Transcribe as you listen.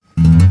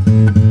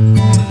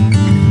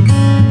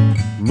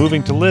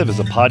Moving to Live is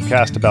a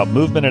podcast about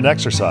movement and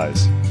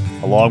exercise.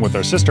 Along with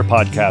our sister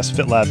podcast,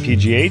 FitLab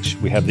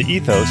PGH, we have the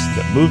ethos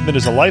that movement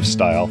is a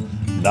lifestyle,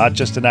 not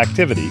just an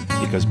activity,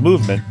 because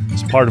movement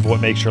is part of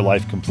what makes your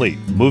life complete.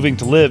 Moving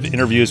to Live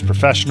interviews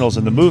professionals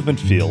in the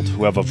movement field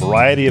who have a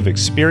variety of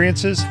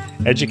experiences,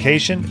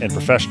 education, and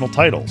professional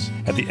titles.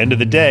 At the end of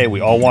the day, we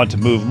all want to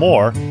move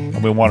more,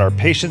 and we want our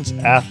patients,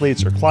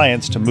 athletes, or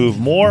clients to move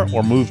more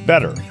or move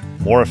better,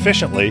 more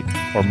efficiently,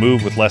 or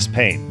move with less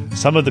pain.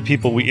 Some of the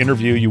people we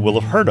interview you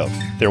will have heard of.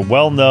 They're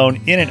well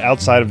known in and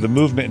outside of the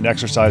movement and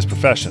exercise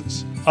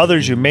professions.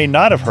 Others you may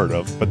not have heard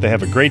of, but they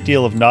have a great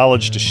deal of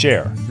knowledge to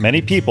share.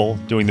 Many people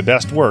doing the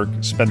best work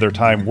spend their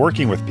time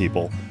working with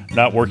people,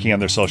 not working on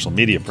their social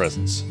media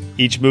presence.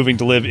 Each Moving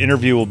to Live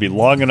interview will be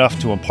long enough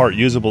to impart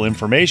usable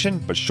information,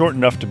 but short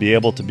enough to be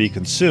able to be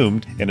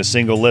consumed in a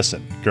single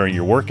listen, during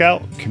your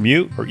workout,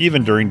 commute, or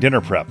even during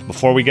dinner prep.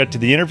 Before we get to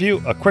the interview,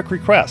 a quick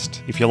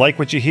request. If you like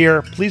what you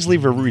hear, please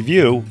leave a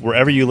review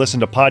wherever you listen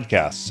to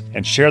podcasts,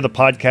 and share the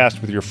podcast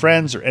with your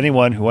friends or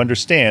anyone who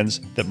understands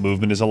that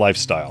movement is a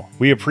lifestyle.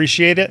 We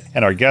appreciate it,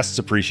 and our guests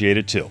appreciate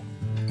it too.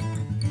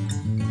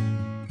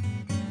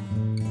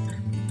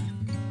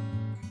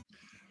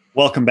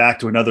 Welcome back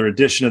to another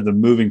edition of the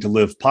Moving to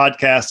Live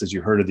podcast. As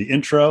you heard of the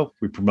intro,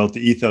 we promote the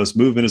ethos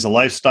movement as a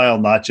lifestyle,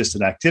 not just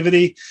an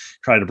activity,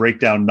 try to break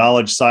down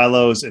knowledge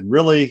silos and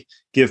really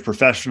give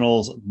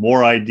professionals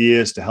more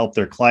ideas to help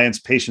their clients,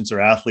 patients,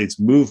 or athletes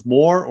move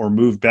more or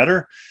move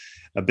better.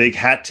 A big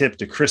hat tip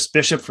to Chris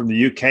Bishop from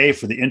the UK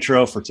for the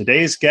intro for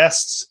today's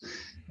guests.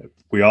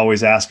 We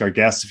always ask our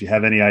guests, if you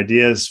have any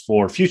ideas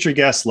for future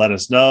guests, let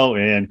us know.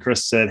 And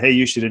Chris said, hey,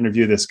 you should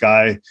interview this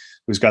guy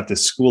who's got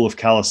this School of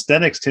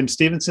Calisthenics, Tim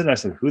Stevenson. I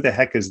said, who the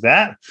heck is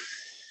that?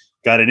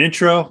 Got an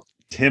intro.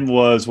 Tim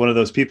was one of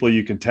those people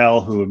you can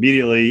tell who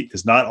immediately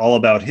is not all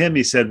about him.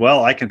 He said,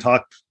 well, I can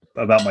talk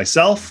about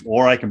myself,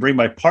 or I can bring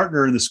my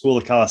partner in the School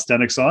of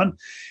Calisthenics on,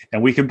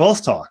 and we can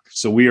both talk.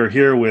 So we are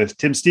here with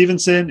Tim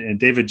Stevenson and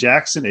David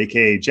Jackson,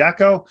 aka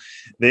Jacko.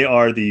 They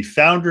are the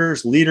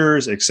founders,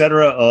 leaders,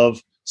 etc. of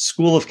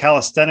School of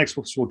Calisthenics,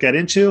 which we'll get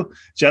into.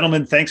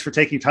 Gentlemen, thanks for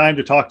taking time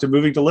to talk to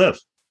Moving to Live.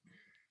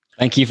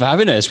 Thank you for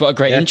having us. What a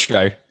great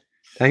intro.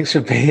 Thanks for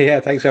being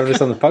here. Thanks for having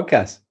us on the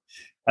podcast.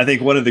 I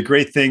think one of the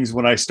great things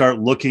when I start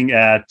looking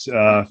at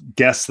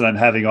guests that I'm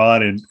having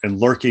on and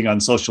lurking on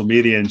social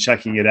media and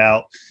checking it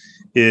out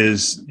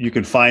is you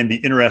can find the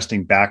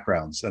interesting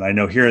backgrounds. And I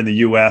know here in the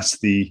US,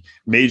 the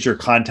major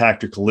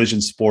contact or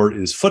collision sport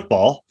is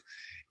football.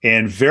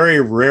 And very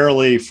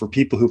rarely for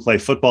people who play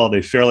football at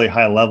a fairly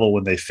high level,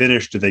 when they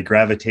finish, do they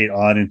gravitate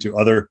on into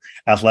other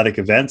athletic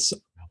events,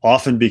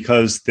 often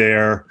because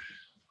their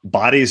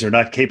bodies are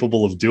not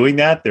capable of doing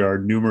that. There are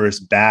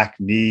numerous back,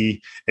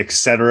 knee,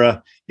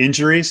 etc.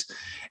 injuries.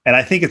 And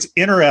I think it's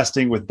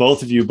interesting with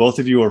both of you. Both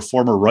of you are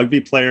former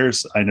rugby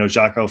players. I know,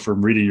 Jacko,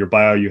 from reading your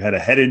bio, you had a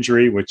head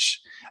injury, which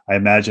I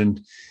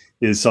imagine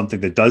is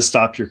something that does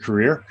stop your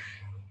career.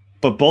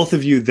 But both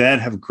of you then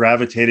have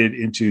gravitated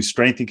into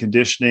strength and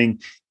conditioning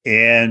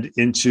and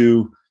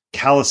into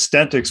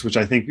calisthenics, which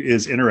I think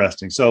is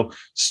interesting. So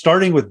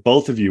starting with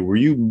both of you, were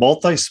you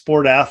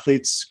multi-sport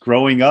athletes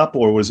growing up,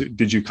 or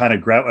did you kind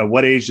of at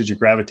what age did you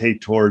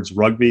gravitate towards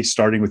rugby,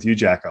 starting with you,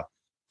 Jacko?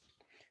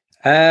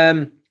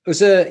 I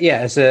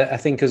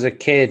think as a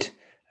kid,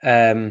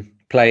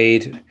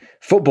 played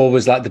football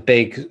was like more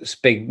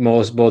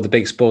the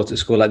big sport at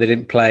school. Like they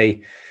didn't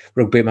play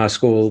rugby at my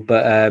school,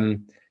 but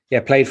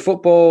played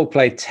football,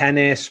 played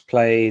tennis,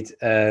 played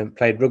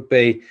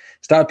rugby.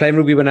 Started playing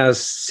rugby when I was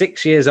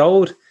 6 years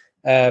old,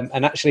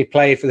 and actually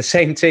played for the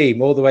same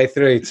team all the way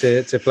through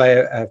to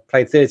play.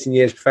 Played 13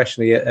 years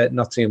professionally at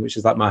Nottingham, which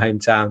is like my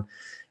hometown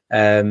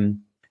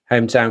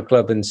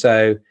club. And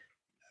so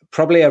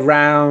probably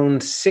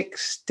around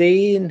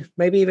 16,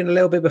 maybe even a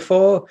little bit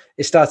before,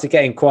 it started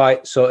getting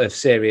quite sort of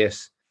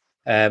serious.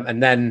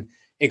 And then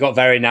it got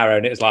very narrow,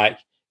 and it was like,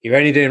 you're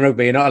only doing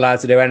rugby, you're not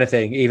allowed to do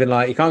anything. Even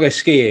like you can't go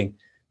skiing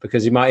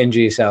because you might injure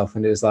yourself.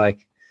 And it was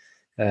like,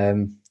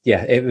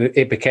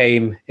 it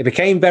became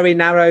very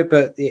narrow,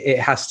 but it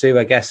has to,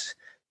 I guess,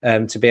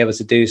 to be able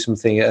to do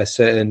something at a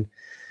certain,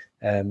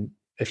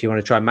 if you want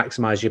to try and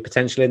maximize your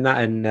potential in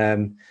that. And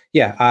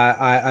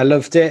I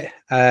loved it.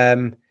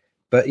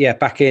 But yeah,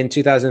 back in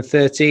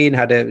 2013,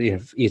 had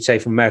you'd say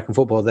from American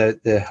football,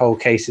 the whole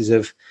cases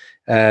of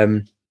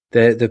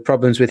the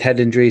problems with head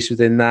injuries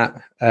within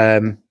that.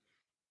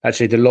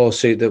 Actually, the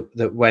lawsuit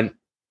that went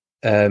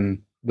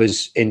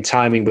was in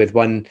timing with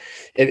one.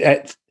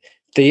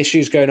 The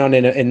issues going on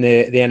in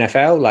the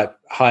NFL, like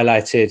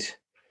highlighted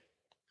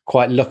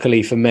quite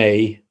luckily for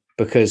me,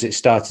 because it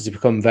started to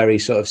become very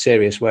sort of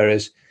serious.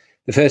 Whereas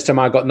the first time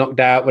I got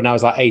knocked out when I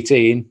was like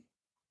 18,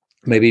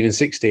 maybe even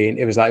 16,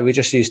 it was like we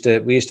used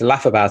to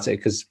laugh about it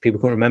because people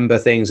couldn't remember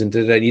things and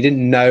you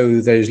didn't know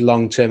those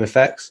long-term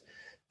effects.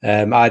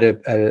 I had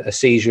a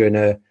seizure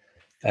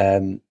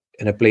and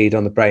a bleed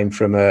on the brain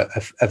from a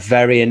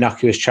very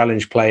innocuous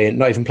challenge playing,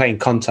 not even playing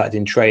contact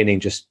in training,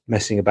 just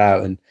messing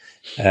about. And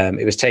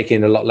it was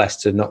taking a lot less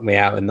to knock me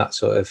out. And that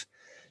sort of,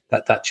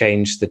 that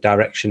changed the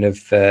direction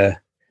of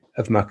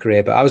of my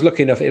career, but I was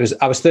lucky enough.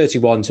 I was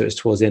 31, so it was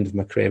towards the end of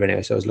my career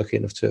anyway. So I was lucky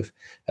enough to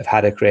have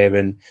had a career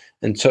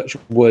and touch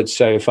wood,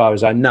 so far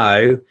as I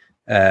know,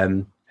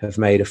 have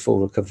made a full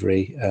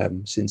recovery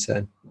since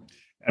then.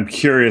 I'm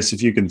curious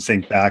if you can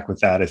think back with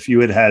that. If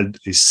you had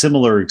a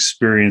similar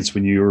experience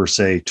when you were,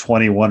 say,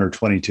 21 or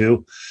 22,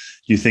 do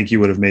you think you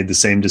would have made the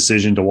same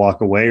decision to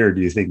walk away, or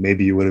do you think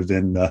maybe you would have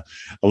been a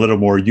little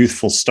more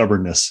youthful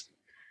stubbornness?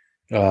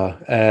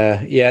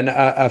 Yeah, and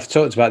I've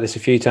talked about this a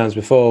few times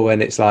before,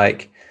 when it's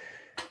like,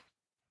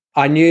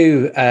 I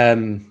knew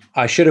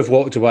I should have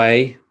walked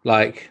away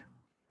like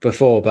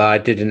before, but I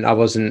didn't. I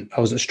wasn't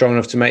strong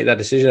enough to make that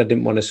decision. I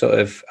didn't want to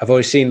I've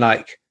always seen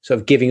like sort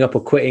of giving up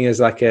or quitting as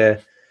like a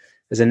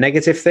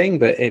negative thing,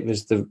 but it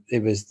was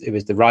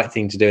the right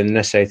thing to do and the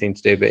necessary thing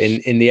to do. But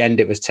in the end,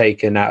 it was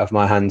taken out of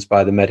my hands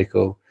by the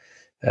medical.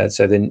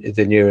 So the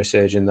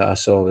neurosurgeon that I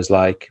saw was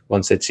like,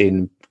 once they'd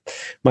seen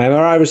my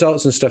MRI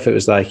results and stuff, it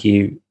was like,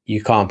 you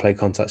can't play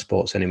contact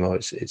sports anymore.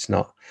 It's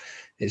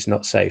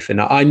not safe. And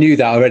I knew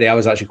that already. I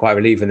was actually quite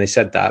relieved when they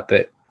said that.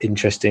 But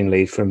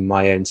interestingly, from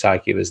my own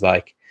psyche, it was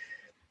like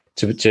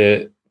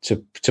to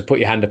put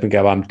your hand up and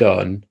go, I'm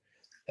done.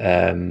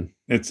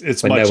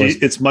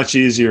 It's much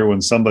easier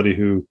when somebody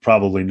who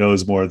probably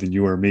knows more than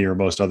you or me or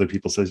most other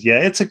people says, yeah,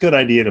 it's a good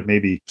idea to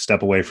maybe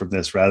step away from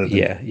this rather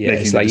than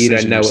it's like, you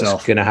don't know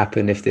what's going to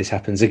happen if this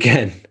happens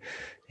again.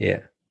 Yeah.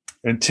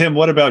 And Tim,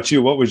 what about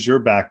you? What was your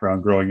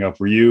background growing up?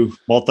 Were you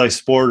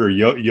multi-sport or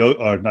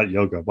not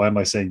yoga? Why am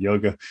I saying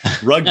yoga?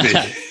 Rugby.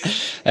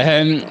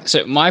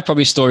 So my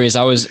probably story is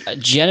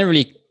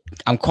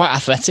I'm quite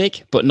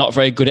athletic, but not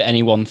very good at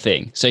any one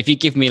thing. So if you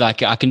give me I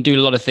can do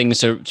a lot of things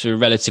to a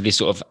relatively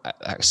sort of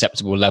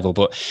acceptable level,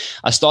 but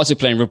I started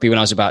playing rugby when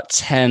I was about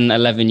 10,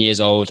 11 years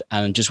old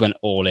and just went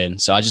all in.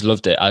 So I just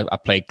loved it. I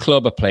played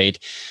club, I played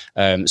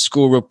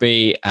school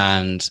rugby,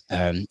 and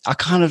I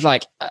kind of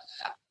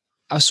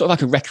I was sort of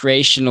like a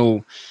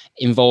recreational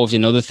involved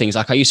in other things.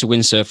 Like I used to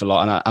windsurf a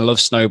lot, and I love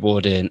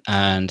snowboarding,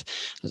 and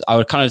I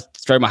would kind of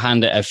throw my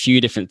hand at a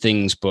few different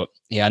things, but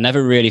yeah, I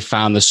never really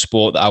found the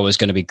sport that I was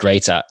going to be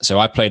great at. So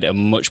I played at a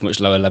much,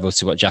 much lower level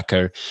to what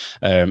Jacko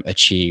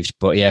achieved.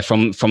 But yeah,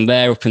 from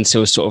there up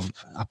until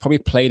I probably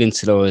played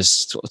until I was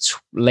sort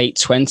of late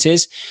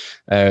 20s.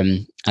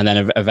 And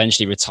then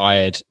eventually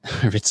retired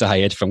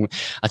from,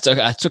 I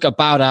took a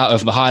bout out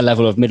of the high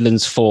level of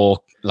Midlands 4,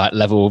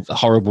 level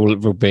horrible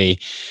rugby,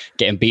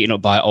 getting beaten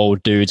up by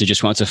old dudes who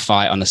just wanted to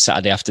fight on a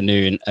Saturday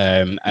afternoon,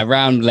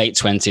 around late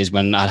 20s,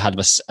 when I had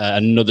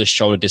another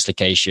shoulder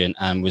dislocation,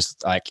 and was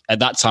like, at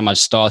that time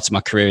I'd started my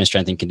career in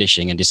strength and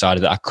conditioning and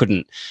decided that I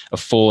couldn't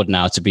afford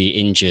now to be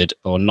injured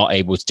or not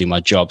able to do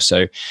my job.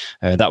 So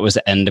that was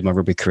the end of my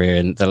rugby career,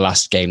 and the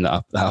last game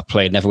that I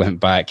played, never went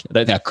back. I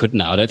don't think I could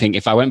now. I don't think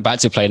if I went back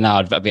to play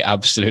now, I'd be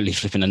absolutely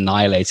flipping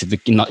annihilated,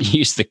 not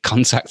use the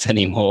contact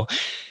anymore.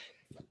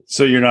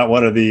 So you're not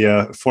one of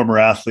the former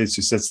athletes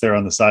who sits there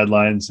on the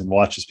sidelines and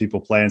watches people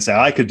play and say,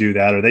 I could do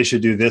that, or they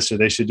should do this, or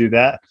they should do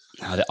that?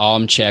 No, the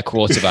armchair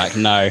quarterback.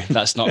 No,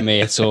 that's not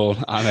me at all.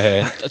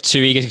 I'm too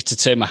eager to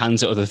turn my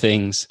hands at other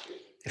things.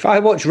 If I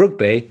watch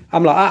rugby,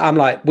 I'm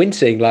like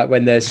wincing, like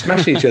when they're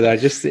smashing each other. I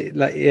just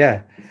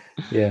no,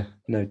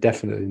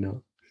 definitely not.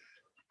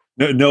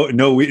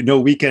 No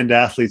weekend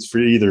athletes for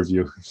either of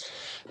you.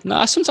 No,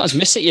 I sometimes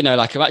miss it, I'm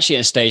actually at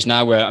a stage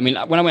now where, I'm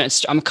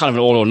kind of an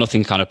all or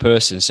nothing kind of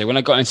person. So when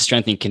I got into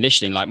strength and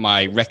conditioning,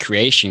 my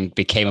recreation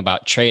became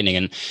about training.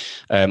 And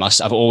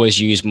I've always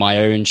used my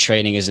own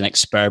training as an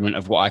experiment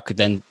of what I could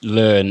then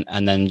learn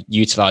and then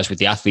utilize with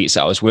the athletes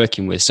that I was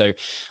working with. So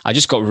I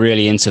just got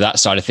really into that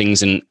side of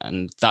things. And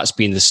that's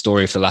been the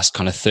story for the last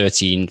kind of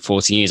 13,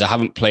 14 years. I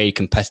haven't played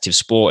competitive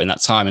sport in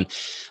that time. And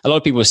a lot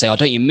of people will say, oh,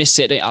 don't you miss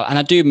it? And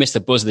I do miss the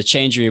buzz of the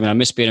change room, and I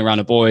miss being around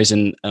the boys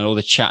and all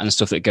the chat and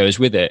stuff that goes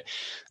with it.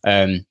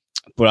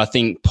 But I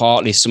think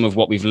partly some of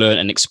what we've learned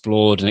and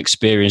explored and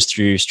experienced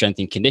through strength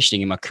and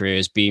conditioning in my career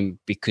has been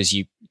because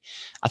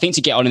I think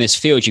to get on in this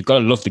field, you've got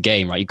to love the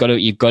game, right? You've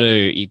got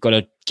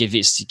to give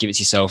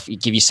yourself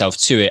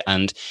to it.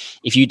 And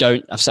if you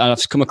don't,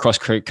 I've come across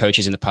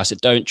coaches in the past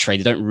that don't train,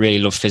 they don't really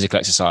love physical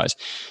exercise.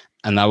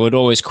 And I would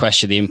always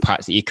question the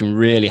impact that you can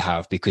really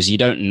have, because you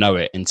don't know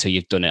it until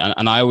you've done it.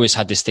 And I always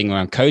had this thing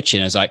around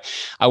coaching. It's like,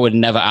 I would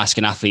never ask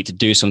an athlete to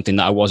do something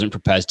that I wasn't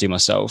prepared to do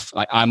myself.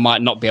 Like, I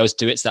might not be able to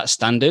do it to that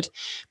standard,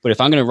 but if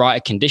I'm going to write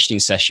a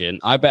conditioning session,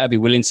 I better be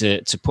willing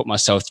to put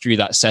myself through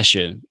that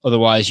session.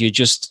 Otherwise, you're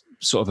just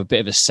sort of a bit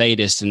of a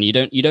sadist, and you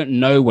don't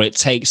know what it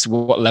takes,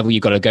 what level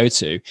you got to go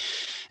to,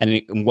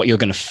 and what you're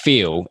going to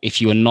feel if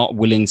you are not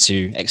willing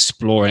to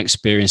explore and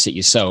experience it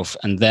yourself,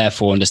 and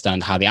therefore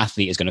understand how the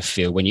athlete is going to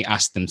feel when you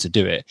ask them to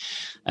do it.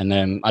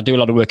 And I do a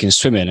lot of work in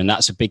swimming, and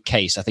that's a big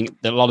case. I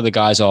think that a lot of the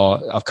guys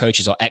our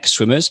coaches are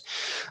ex-swimmers,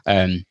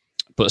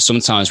 but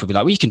sometimes we'll be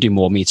like, well, you can do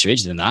more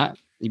meterage than that.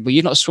 But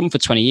you've not swum for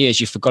 20 years.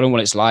 You've forgotten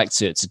what it's like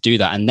to do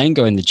that, and then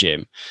go in the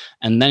gym,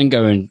 and then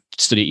go and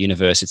study at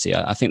university.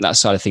 I think that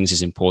side of things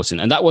is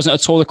important. And that wasn't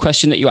at all the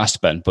question that you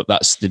asked, Ben, but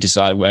that's the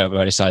desire where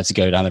I decided to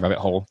go down the rabbit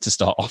hole to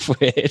start off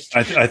with.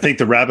 I think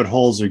the rabbit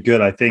holes are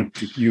good. I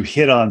think you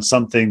hit on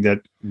something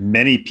that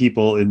many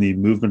people in the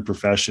movement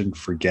profession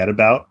forget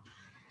about.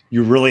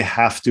 You really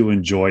have to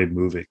enjoy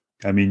moving.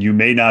 I mean, you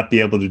may not be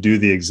able to do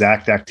the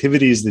exact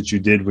activities that you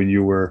did when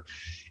you were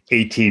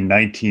 18,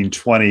 19,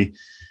 20,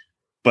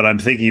 but I'm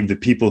thinking of the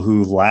people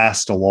who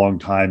last a long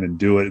time and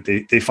do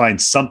it. They find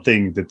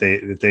something that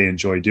they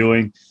enjoy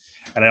doing.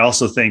 And I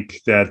also think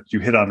that you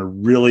hit on a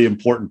really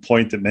important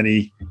point that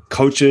many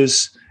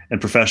coaches and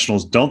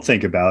professionals don't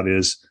think about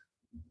is,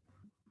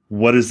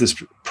 what does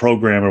this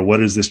program or what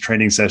does this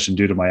training session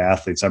do to my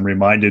athletes? I'm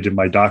reminded in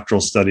my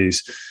doctoral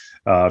studies,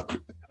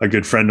 a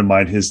good friend of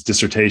mine, his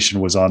dissertation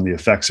was on the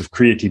effects of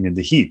creatine in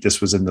the heat. This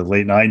was in the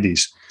late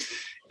 90s.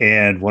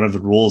 And one of the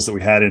rules that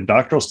we had in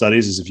doctoral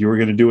studies is if you were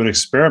going to do an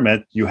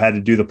experiment, you had to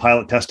do the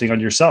pilot testing on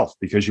yourself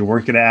because you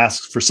weren't going to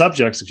ask for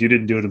subjects if you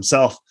didn't do it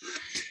himself.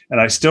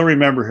 And I still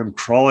remember him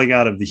crawling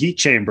out of the heat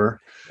chamber,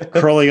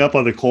 curling up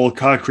on the cold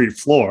concrete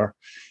floor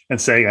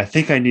and saying, I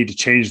think I need to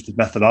change the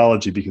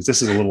methodology because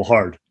this is a little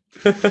hard.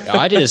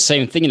 I did the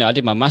same thing. I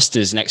did my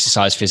master's in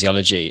exercise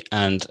physiology,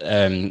 and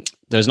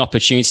there was an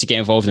opportunity to get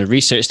involved in a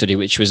research study,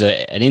 which was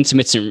an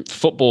intermittent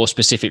football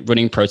specific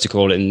running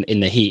protocol in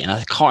the heat. And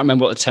I can't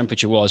remember what the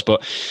temperature was,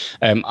 but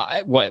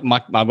one of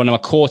my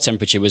core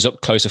temperature was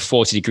up close to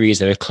 40 degrees.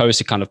 They were close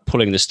to kind of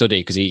pulling the study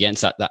because you get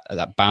into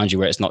that boundary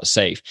where it's not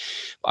safe.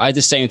 But I had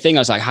the same thing.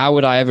 I was like, how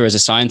would I ever, as a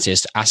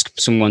scientist, ask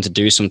someone to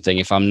do something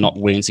if I'm not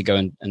willing to go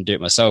and do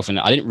it myself? And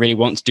I didn't really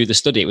want to do the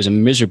study. It was a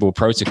miserable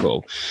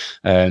protocol.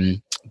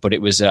 But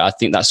it was, I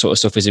think that sort of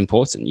stuff is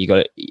important.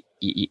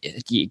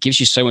 It gives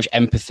you so much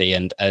empathy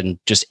and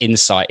just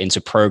insight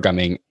into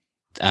programming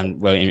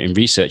and in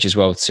research as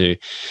well too,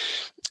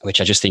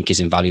 which I just think is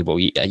invaluable.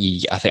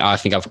 I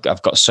think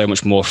I've got so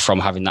much more from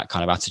having that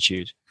kind of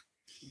attitude.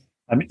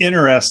 I'm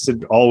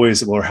interested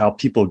always about how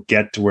people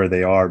get to where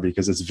they are,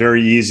 because it's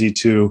very easy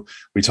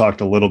we talked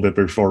a little bit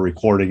before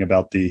recording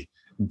about the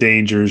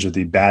dangers or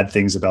the bad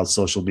things about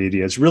social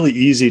media. It's really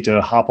easy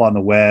to hop on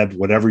the web,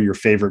 whatever your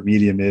favorite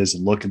medium is,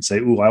 and look and say,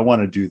 ooh, I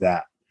want to do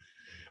that.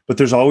 But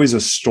there's always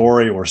a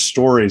story or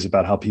stories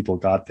about how people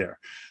got there.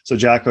 So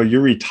Jacko,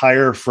 you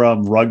retire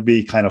from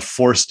rugby, kind of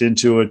forced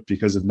into it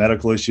because of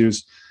medical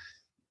issues.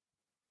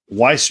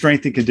 Why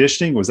strength and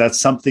conditioning? Was that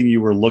something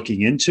you were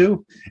looking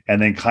into?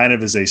 And then kind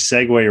of as a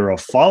segue or a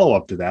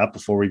follow-up to that,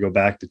 before we go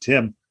back to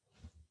Tim,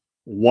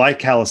 why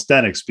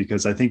calisthenics?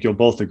 Because I think you'll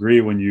both agree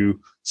when you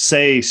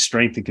say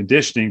strength and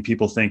conditioning,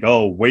 people think,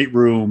 oh, weight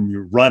room,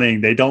 you're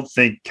running. They don't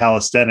think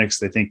calisthenics.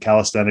 They think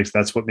calisthenics,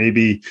 that's what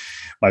maybe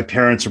my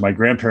parents or my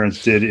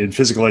grandparents did in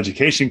physical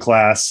education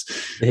class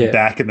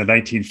back in the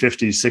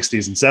 1950s,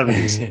 60s,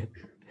 and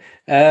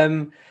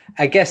 70s.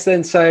 I guess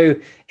then, so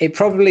it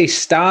probably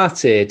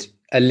started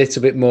a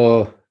little bit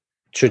more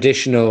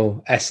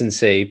traditional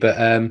S&C, but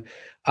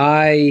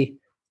I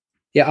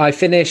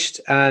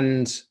finished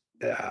and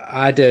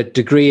I had a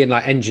degree in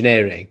like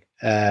engineering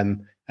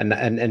and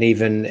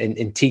even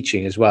in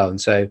teaching as well. And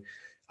so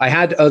I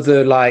had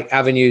other like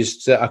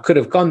avenues that I could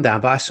have gone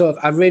down, but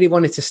I really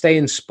wanted to stay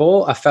in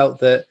sport. I felt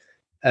that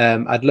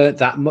I'd learned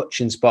that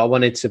much in sport. I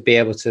wanted to be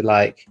able to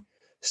like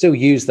still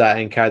use that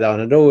and carry that on.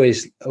 I'd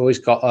always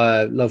got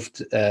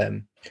loved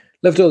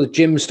all the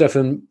gym stuff,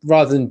 and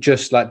rather than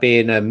just like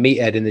being a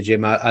meathead in the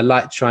gym, I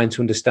liked trying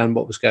to understand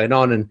what was going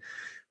on, and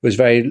was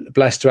very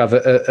blessed to have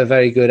a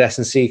very good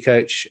S&C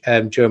coach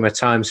during my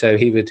time. So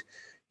he would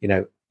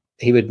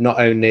not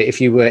only,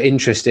 if you were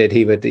interested,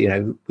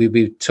 we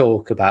would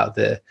talk about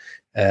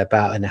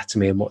about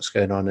anatomy and what's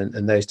going on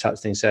and those types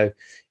of things. So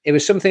it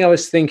was something I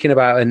was thinking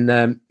about.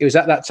 And it was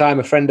at that time,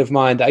 a friend of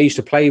mine that I used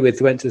to play with,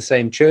 who went to the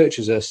same church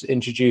as us,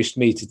 introduced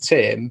me to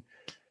Tim,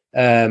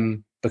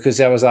 because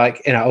I was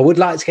like, I would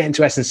like to get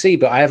into S&C,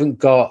 but I haven't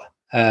got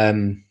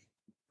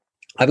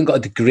a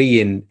degree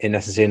in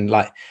S&C. And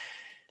like,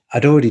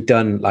 I'd already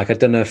done a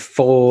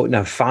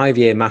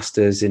 5-year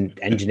master's in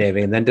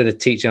engineering and then done a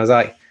teaching. I was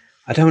like,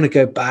 I don't want to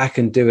go back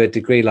and do a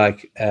degree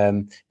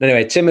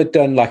anyway, Tim had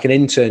done like an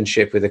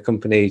internship with a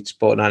company,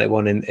 Sport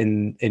 91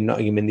 in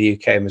Nottingham in the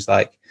UK, and was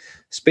like,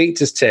 speak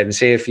to Tim,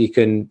 see if you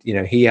can,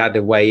 he had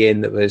a way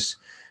in that was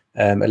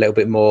a little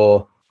bit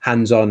more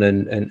hands-on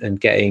and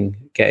getting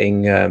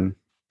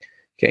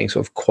sort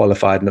of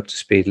qualified and up to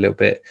speed a little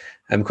bit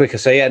quicker.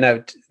 So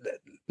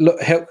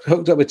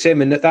hooked up with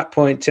Tim, and at that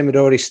point Tim had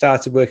already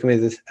started working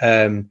with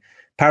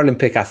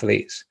Paralympic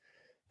athletes,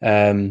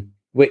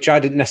 which I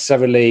didn't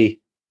necessarily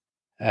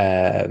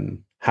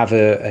have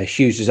a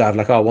huge desire of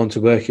like, I want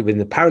to work within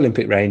the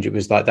Paralympic range. It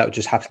was like that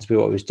just happened to be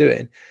what I was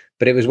doing,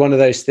 but it was one of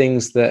those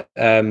things that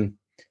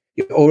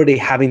you're already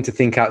having to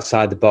think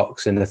outside the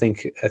box. And I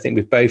think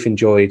we've both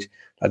enjoyed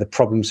like the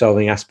problem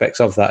solving aspects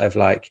of that, of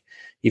like,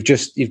 you've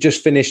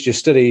just finished your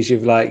studies,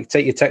 you've like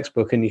take your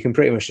textbook and you can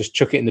pretty much just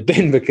chuck it in the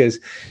bin, because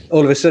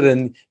all of a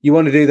sudden you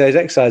want to do those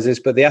exercises,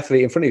 but the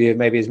athlete in front of you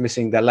maybe is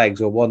missing their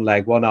legs or one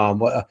leg, one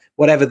arm,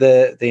 whatever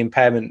the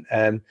impairment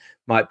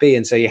might be.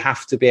 And so you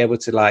have to be able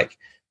to like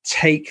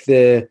take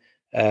the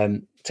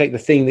take the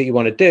thing that you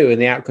want to do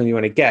and the outcome you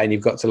want to get, and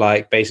you've got to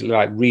like basically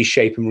like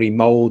reshape and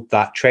remold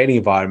that training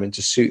environment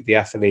to suit the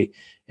athlete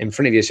in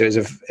front of you. So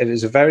it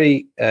was a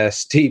very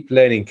steep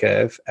learning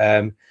curve.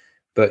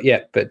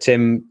 But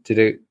Tim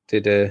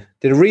did a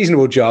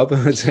reasonable job,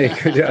 I would say,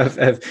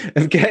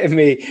 of getting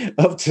me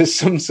up to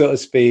some sort of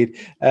speed.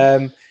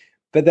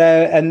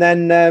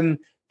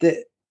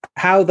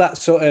 How that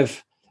sort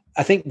of,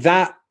 I think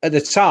that at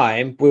the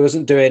time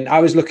I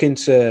was looking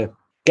to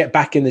get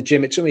back in the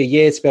gym. It took me a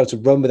year to be able to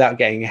run without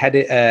getting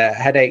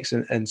headaches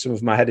and some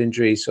of my head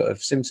injury sort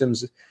of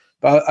symptoms.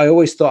 But I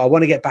always thought I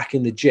want to get back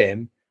in the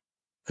gym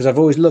because I've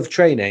always loved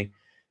training.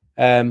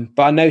 But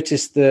I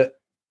noticed that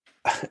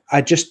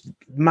I just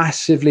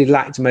massively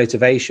lacked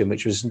motivation,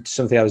 which was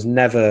something I was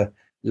never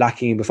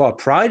lacking in before. I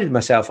prided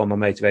myself on my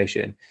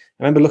motivation.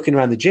 I remember looking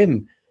around the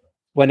gym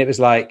when it was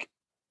like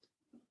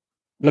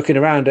looking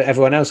around at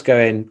everyone else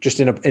going just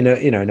in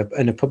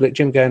a public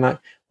gym going like,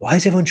 why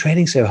is everyone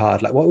training so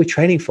hard? Like, what are we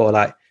training for?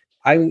 Like,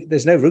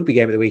 there's no rugby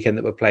game at the weekend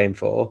that we're training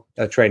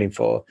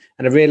for.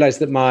 And I realized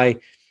that my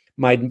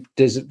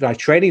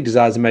training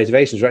desires and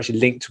motivations were actually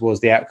linked towards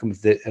the outcome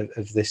of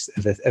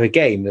a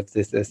game, of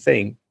the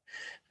thing.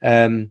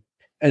 Once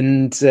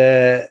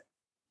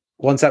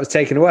that was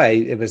taken away,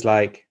 it was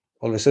like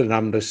all of a sudden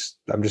I'm just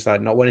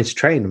like not wanting to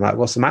train. I'm like,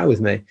 what's the matter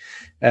with me?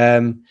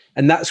 And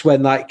that's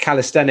when like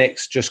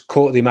calisthenics just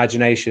caught the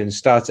imagination.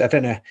 Started. I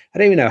don't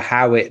even know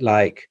how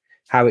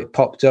it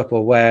popped up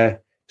or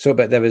where. So,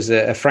 but there was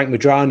a Frank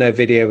Madrano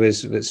video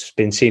that's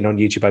been seen on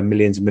YouTube by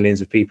millions and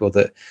millions of people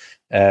that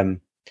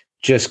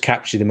just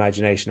captured the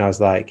imagination. I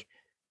was like,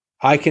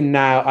 I don't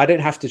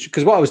have to,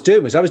 because what I was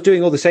doing was I was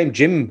doing all the same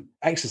gym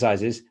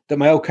exercises that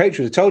my old coach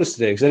would have told us to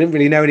do, because I didn't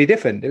really know any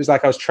different. It was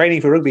like I was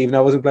training for rugby even though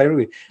I wasn't playing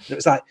rugby. And it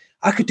was like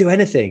I could do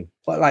anything,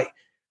 and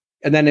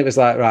then it was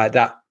like, right,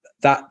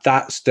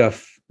 that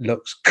stuff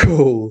looks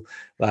cool.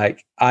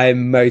 Like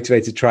I'm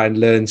motivated to try and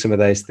learn some of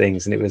those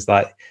things, and it was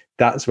like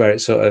that's where it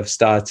sort of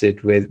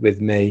started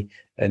with me.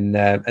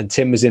 And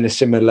Tim was in a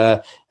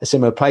similar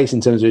place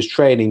in terms of his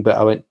training,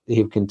 but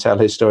he can tell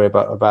his story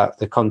about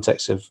the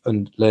context of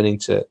learning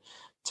to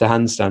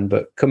handstand.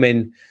 But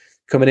coming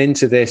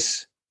into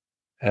this,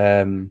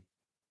 coming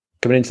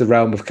into the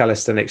realm of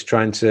calisthenics,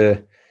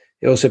 it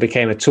also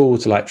became a tool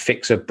to like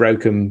fix a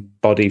broken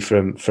body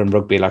from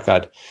rugby. Like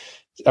I've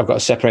got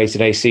a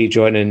separated AC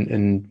joint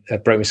and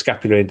broke my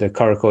scapula in the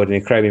coracoid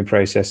and acromion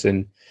process,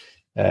 and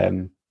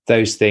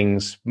those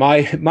things. My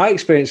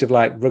experience of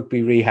like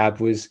rugby rehab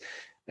was.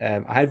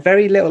 I had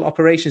very little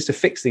operations to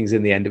fix things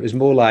in the end. It was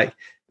more like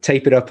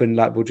tape it up and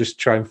like we'll just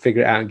try and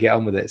figure it out and get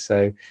on with it.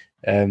 So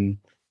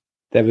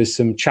there was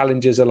some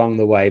challenges along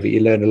the way, but you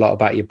learn a lot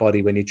about your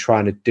body when you're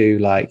trying to do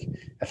like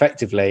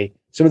effectively.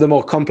 Some of the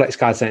more complex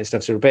calisthenics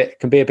stuff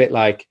can be a bit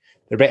like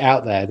they're a bit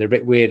out there, they're a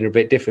bit weird and a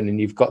bit different, and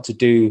you've got to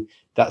do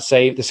the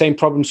same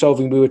problem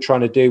solving we were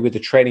trying to do with the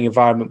training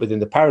environment within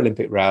the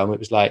Paralympic realm. It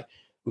was like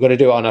we've got to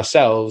do it on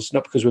ourselves,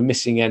 not because we're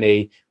missing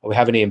any or we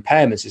have any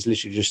impairments. It's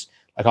literally just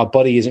like our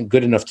body isn't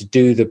good enough to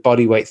do the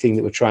body weight thing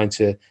that we're trying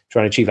to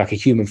achieve, like a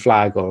human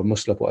flag or a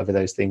muscle up, whatever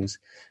those things.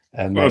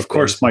 Well, of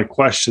course, my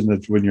question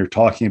that when you're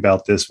talking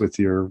about this with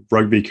your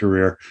rugby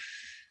career,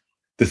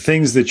 the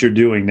things that you're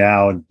doing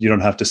now, and you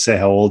don't have to say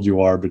how old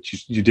you are, but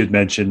you did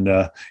mention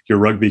your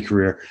rugby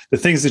career. The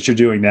things that you're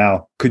doing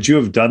now, could you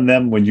have done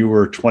them when you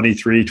were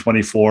 23,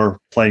 24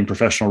 playing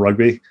professional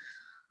rugby?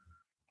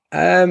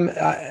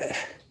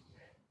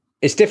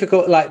 It's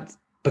difficult, like,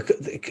 because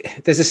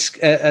there's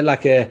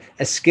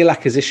a skill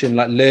acquisition,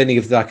 like learning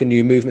of like a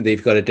new movement that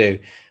you've got to do.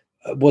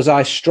 Was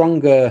I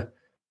stronger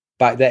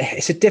back there?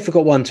 It's a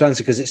difficult one to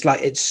answer because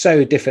it's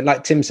so different.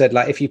 Like Tim said,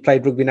 like if you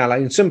played rugby now,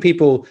 like and some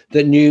people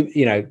that knew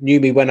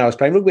me when I was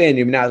playing rugby and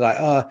knew me now, like,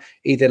 oh,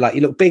 either like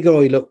you look bigger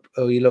or you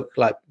look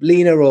like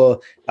leaner, or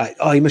like,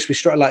 oh, you must be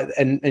strong, like,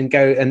 and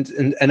go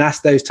and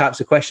ask those types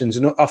of questions.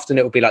 And often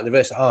it will be like the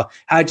reverse. Oh,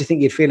 how do you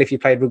think you'd feel if you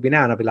played rugby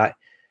now? And I'll be like,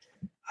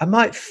 I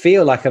might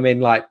feel like I'm in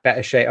like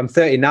better shape. I'm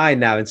 39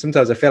 now, and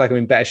sometimes I feel like I'm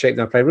in better shape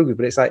than I play rugby.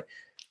 But it's like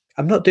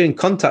I'm not doing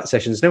contact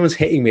sessions. No one's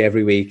hitting me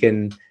every week,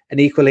 and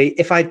equally,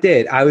 if I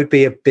did, I would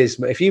be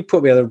abysmal. If you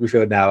put me on the rugby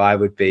field now, I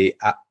would be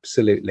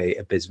absolutely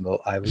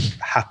abysmal. I would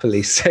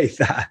happily say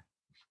that.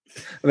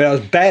 I mean, I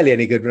was barely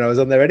any good when I was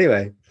on there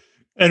anyway.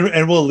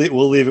 And we'll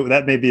leave it.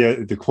 That may be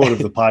the quote of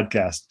the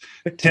podcast.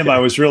 Tim, I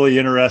was really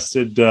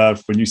interested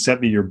when you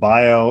sent me your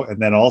bio, and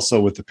then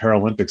also with the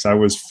Paralympics. I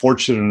was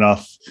fortunate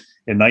enough.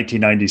 In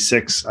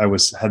 1996, I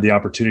had the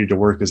opportunity to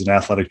work as an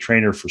athletic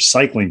trainer for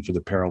cycling for the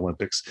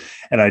Paralympics,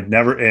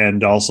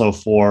 and also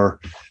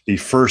for the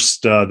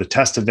first the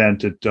test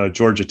event at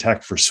Georgia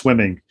Tech for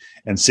swimming,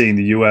 and seeing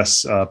the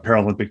U.S.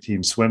 Paralympic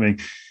team swimming.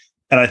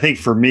 And I think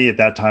for me at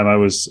that time, I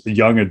was a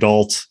young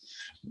adult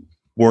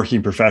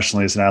working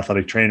professionally as an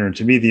athletic trainer, and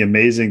to me, the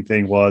amazing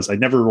thing was I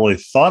never really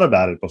thought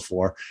about it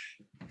before.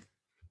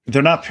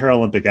 They're not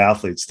Paralympic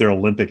athletes; they're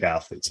Olympic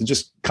athletes, and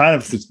just kind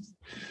of.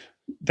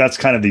 That's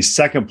kind of the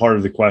second part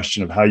of the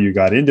question of how you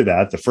got into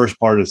that. The first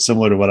part is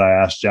similar to what I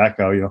asked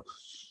Jacko,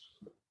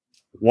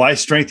 why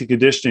strength and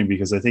conditioning?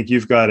 Because I think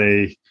you've got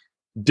a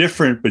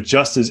different but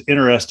just as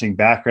interesting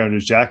background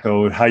as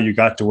Jacko and how you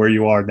got to where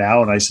you are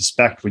now. And I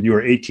suspect when you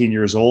were 18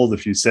 years old,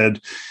 if you said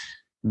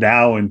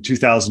now in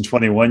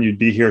 2021 you'd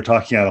be here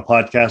talking on a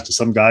podcast to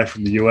some guy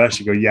from the US,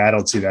 you go, yeah, I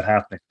don't see that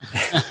happening.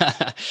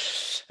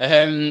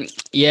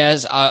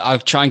 Yes, I'll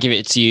try and give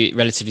it to you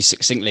relatively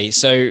succinctly.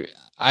 So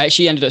I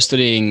actually ended up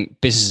studying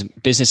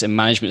business and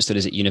management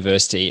studies at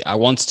university. I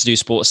wanted to do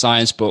sports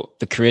science, but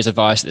the careers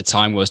advice at the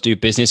time was do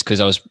business because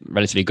I was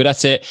relatively good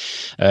at it.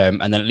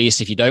 And then at least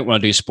if you don't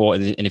want to do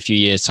sport in a few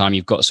years' time,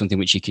 you've got something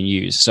which you can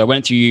use. So I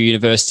went through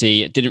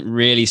university. It didn't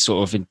really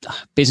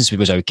business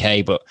was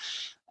okay, but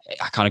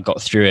I kind of got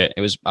through it.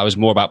 I was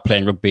more about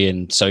playing rugby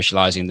and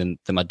socializing than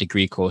my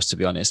degree course, to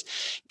be honest.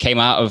 Came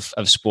out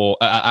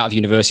of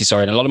university,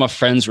 and a lot of my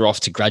friends were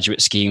off to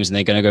graduate schemes and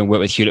they're going to go and work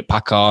with Hewlett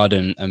Packard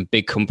and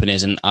big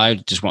companies. And I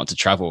just wanted to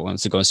travel. I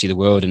wanted to go and see the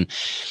world. And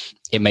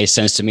it made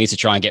sense to me to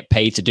try and get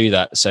paid to do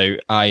that. So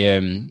I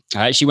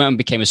actually went and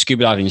became a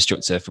scuba diving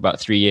instructor for about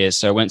 3 years.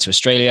 So I went to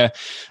Australia,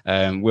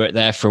 worked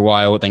there for a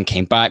while, then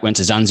came back, went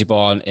to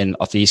Zanzibar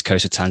off the east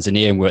coast of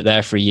Tanzania and worked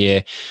there for a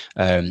year.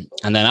 And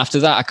then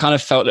after that, I kind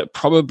of felt that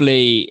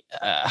probably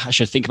I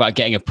should think about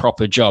getting a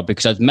proper job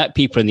because I'd met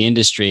people in the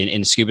industry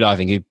in scuba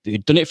diving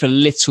who'd done it for a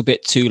little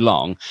bit too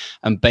long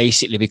and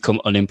basically become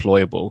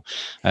unemployable.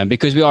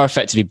 Because we are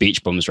effectively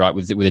beach bums, right?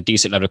 With a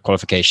decent level of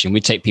qualification,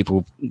 we take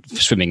people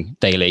swimming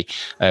daily.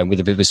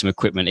 With some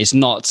equipment. It's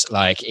not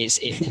like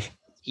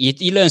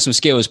you learn some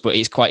skills, but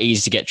it's quite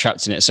easy to get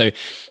trapped in it. So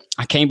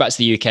I came back to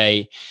the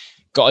UK,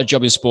 got a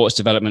job in sports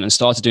development and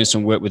started doing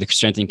some work with a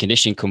strength and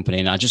conditioning company.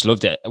 And I just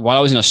loved it. While I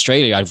was in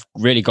Australia, I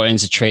really got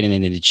into training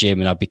in the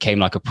gym and I became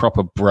like a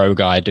proper bro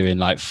guy doing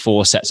like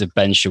 4 sets of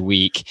bench a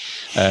week,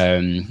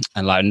 and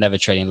like never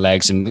training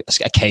legs and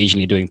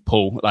occasionally doing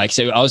pull. Like,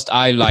 so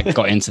I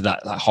got into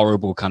that like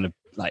horrible kind of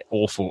like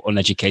awful,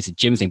 uneducated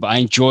gym thing, but I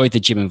enjoyed the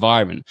gym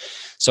environment.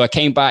 So I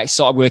came back,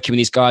 started working with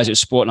these guys at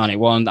Sport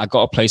 91. I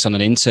got a place on an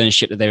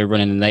internship that they were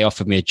running and they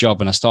offered me a job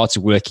and I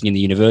started working in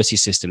the university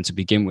system to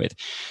begin with.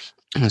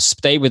 And I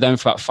stayed with them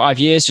for about 5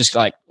 years, just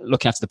like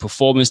looking after the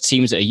performance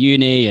teams at a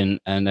uni and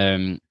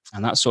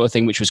that sort of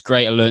thing, which was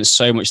great. I learned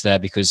so much there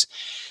because,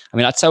 I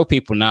mean, I tell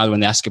people now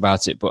when they ask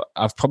about it, but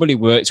I've probably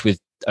worked with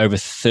over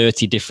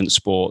 30 different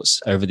sports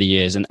over the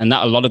years. And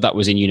that a lot of that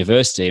was in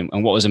university.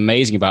 And what was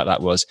amazing about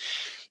that was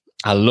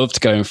I loved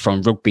going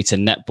from rugby to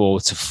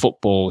netball to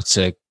football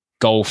to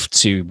golf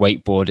to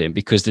wakeboarding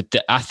because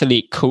the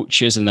athlete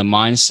cultures and the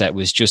mindset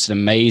was just an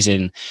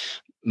amazing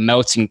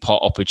melting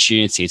pot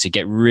opportunity to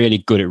get really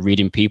good at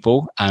reading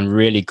people and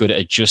really good at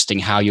adjusting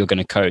how you're going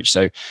to coach.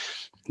 So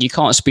you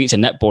can't speak to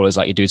netballers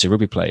like you do to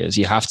rugby players.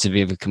 You have to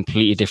be of a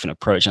completely different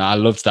approach. And I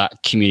loved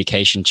that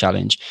communication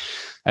challenge.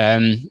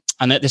 And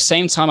at the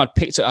same time, I'd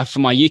picked up for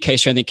my UK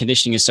Strength and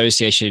Conditioning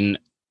Association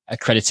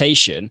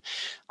accreditation,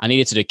 I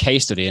needed to do a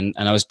case study. And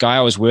I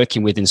was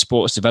working with in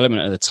sports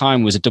development at the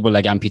time was a double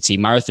leg amputee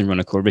marathon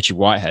runner called Richard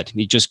Whitehead.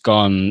 He'd just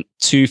gone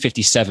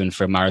 2:57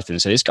 for a marathon.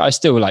 So this guy's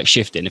still like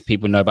shifting if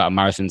people know about a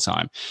marathon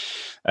time.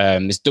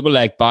 This double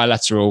leg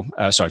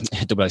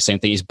same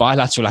thing. He's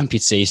bilateral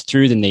amputees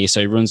through the knee. So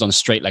he runs on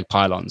straight leg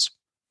pylons.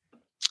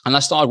 And I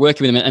started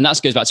working with him. And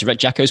that goes back to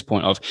Jacko's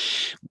point of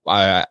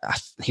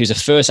he was the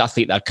first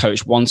athlete that I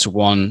coached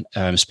one-to-one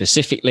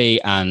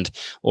specifically. And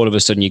all of a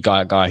sudden you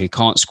got a guy who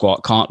can't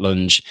squat, can't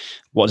lunge.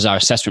 What does our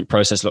assessment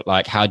process look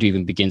like? How do you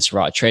even begin to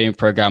write a training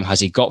program? Has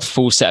he got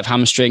full set of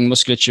hamstring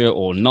musculature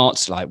or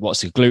not? Like,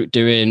 what's the glute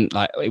doing?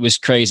 Like, it was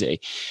crazy.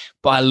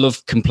 But I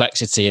love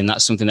complexity. And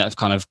that's something that I've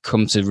kind of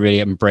come to really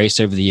embrace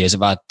over the years.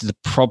 About the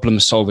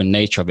problem solving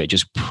nature of it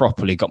just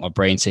properly got my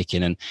brain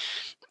ticking. And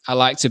I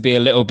like to be a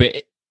little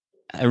bit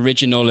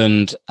original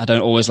and I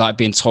don't always like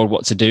being told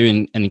what to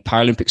do. And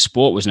Paralympic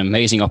sport was an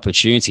amazing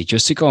opportunity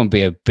just to go and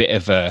be a bit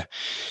of a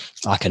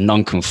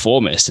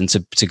non-conformist and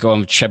to go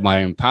and tread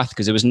my own path,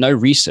 because there was no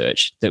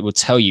research that would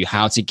tell you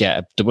how to get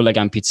a double leg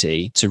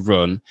amputee to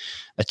run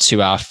a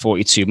 2-hour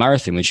 42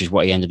 marathon, which is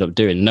what he ended up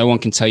doing. No one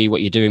can tell you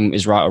what you're doing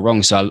is right or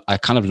wrong. So I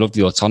kind of love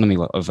the autonomy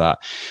of that,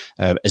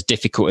 as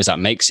difficult as that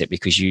makes it,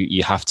 because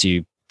you have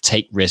to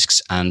take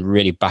risks and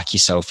really back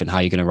yourself in how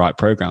you're going to write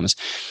programs.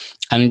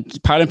 And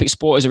Paralympic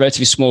sport is a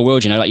relatively small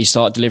world, like you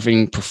start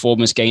delivering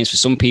performance gains for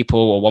some people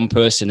or one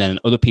person, then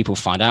other people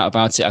find out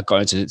about it. I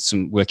got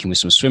into working with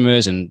some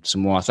swimmers and some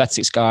more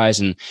athletics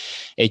guys, and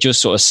it just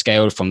sort of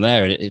scaled from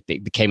there. It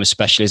became a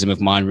specialism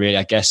of mine, really,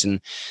 I guess,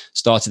 and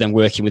started then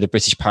working with the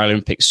British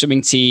Paralympic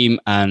swimming team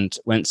and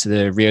went to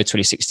the Rio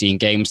 2016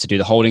 games to do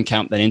the holding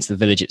camp, then into the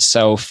village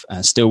itself,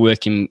 still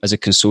working as a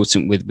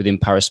consultant within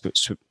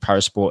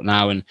Parasport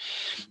now. And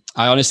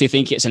I honestly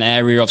think it's an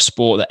area of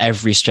sport that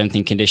every strength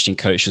and conditioning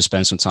coach should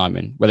spend some time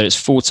in, whether it's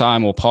full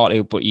time or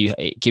partly, but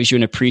it gives you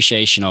an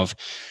appreciation of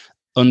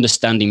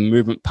understanding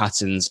movement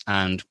patterns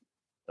and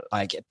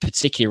like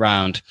particularly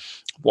around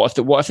what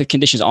if the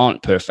conditions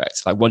aren't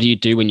perfect? Like, what do you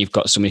do when you've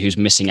got somebody who's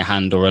missing a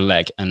hand or a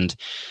leg? And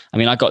I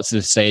mean, I got to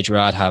the stage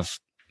where I'd have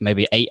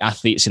maybe 8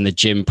 athletes in the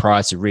gym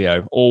prior to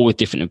Rio, all with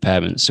different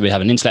impairments. So we'd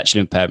have an intellectual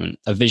impairment,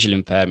 a visual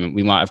impairment.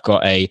 We might have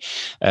got a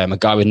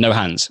guy with no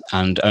hands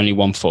and only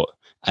one foot.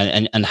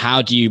 And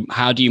how do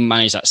you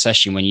manage that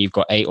session when you've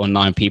got 8 or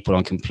 9 people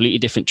on completely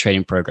different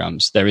training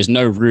programs? There is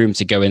no room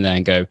to go in there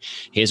and go,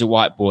 here's a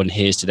whiteboard and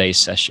here's today's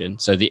session.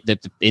 So the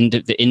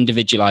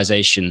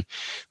individualization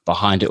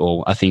behind it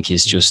all, I think,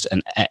 is just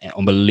an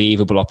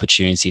unbelievable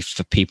opportunity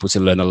for people to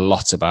learn a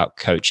lot about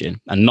coaching,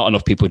 and not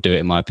enough people do it,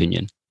 in my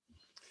opinion.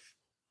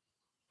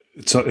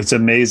 So it's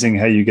amazing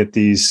how you get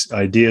these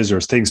ideas or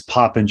things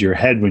pop into your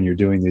head when you're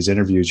doing these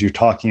interviews. You're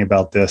talking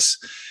about this,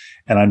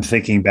 and I'm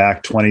thinking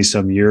back 20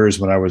 some years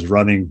when I was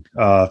running.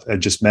 I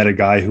just met a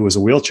guy who was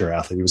a wheelchair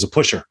athlete. He was a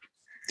pusher,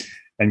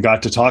 and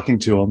got to talking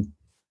to him.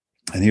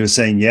 And he was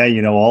saying, yeah,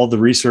 all the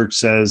research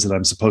says that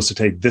I'm supposed to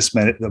take this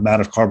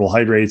amount of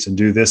carbohydrates and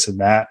do this and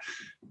that,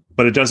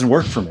 but it doesn't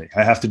work for me.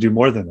 I have to do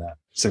more than that.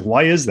 It's like,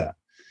 why is that?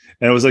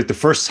 And it was like the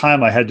first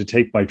time I had to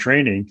take my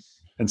training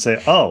and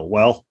say, oh,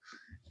 well,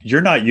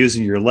 you're not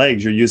using your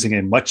legs. You're using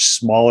a much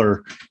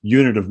smaller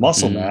unit of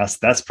muscle mass.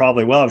 That's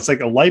probably, it's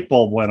like a light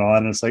bulb went on.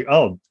 And it's like,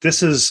 oh,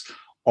 this is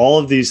all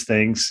of these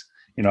things.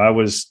 I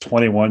was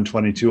 21,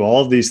 22,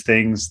 all of these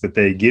things that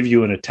they give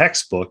you in a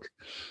textbook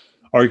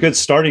are a good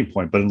starting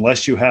point. But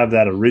unless you have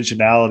that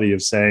originality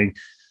of saying,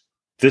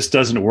 this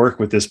doesn't work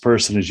with this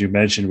person, as you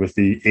mentioned, with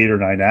the 8 or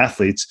 9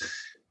 athletes,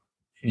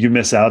 you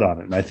miss out on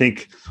it. And I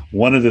think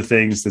one of the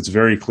things that's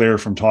very clear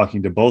from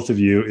talking to both of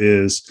you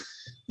is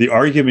the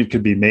argument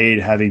could be made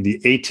having the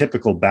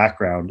atypical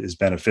background is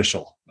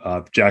beneficial.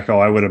 Jacko,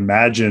 I would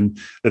imagine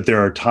that there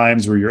are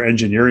times where your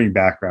engineering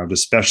background,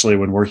 especially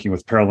when working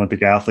with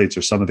Paralympic athletes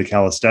or some of the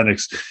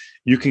calisthenics,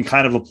 you can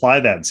kind of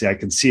apply that and say, I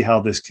can see how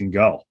this can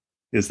go.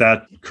 Is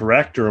that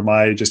correct? Or am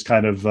I just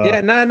kind of...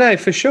 No,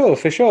 for sure.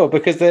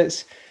 Because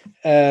it's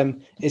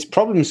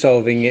problem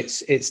solving.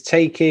 It's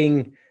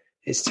taking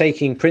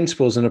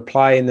principles and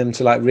applying them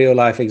to like real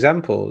life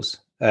examples.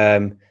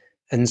 And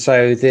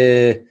so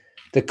the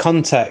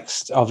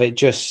context of it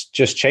just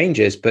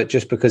changes, but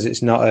just because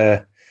it's not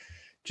a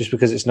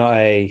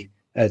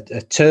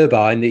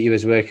turbine that you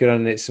was working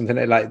on, it's something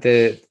like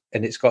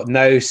and it's got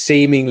no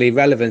seemingly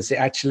relevance.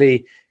 There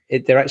actually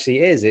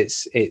is.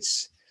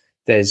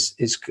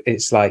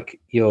 It's like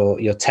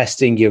you're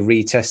testing, you're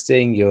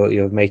retesting,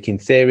 you're making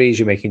theories,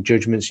 you're making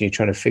judgments, and you're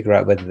trying to figure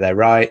out whether they're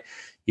right.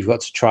 You've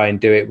got to try and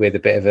do it with a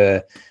bit of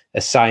a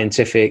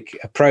scientific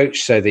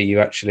approach, so that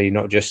you're actually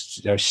not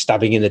just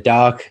stabbing in the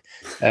dark.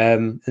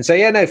 And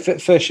so,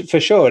 for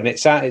sure. And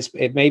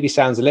it maybe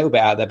sounds a little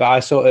bit out there,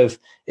 but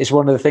it's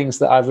one of the things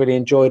that I've really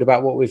enjoyed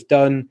about what we've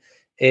done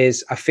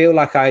is I feel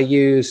like I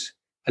use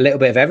a little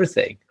bit of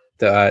everything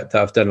that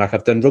I've done. Like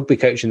I've done rugby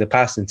coaching in the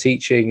past and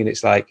teaching, and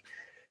it's like,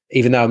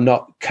 even though I'm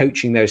not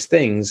coaching those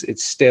things,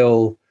 it's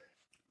still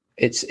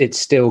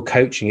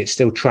coaching. It's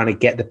still trying to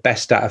get the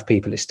best out of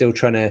people. It's still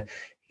trying to,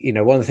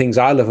 one of the things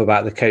I love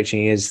about the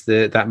coaching is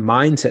that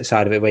mindset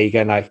side of it, where you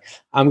go like,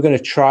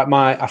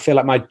 I feel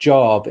like my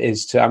job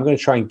is I'm going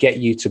to try and get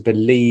you to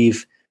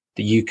believe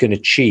that you can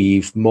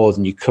achieve more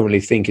than you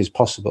currently think is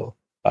possible.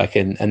 Like,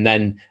 and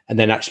then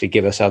actually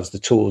give ourselves the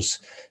tools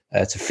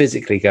to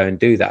physically go and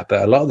do that.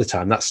 But a lot of the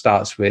time that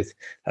starts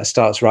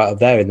right up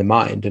there in the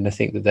mind. And I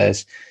think that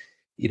there's,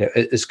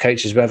 as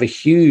coaches, we have a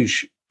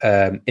huge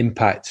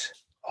impact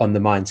on the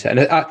mindset.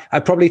 And I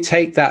probably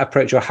take that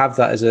approach, or have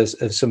that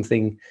as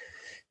something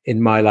in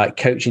my like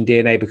coaching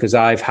DNA, because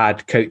I've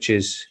had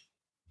coaches,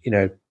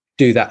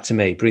 do that to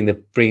me, bring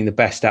the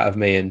best out of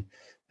me,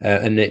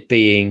 and it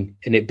being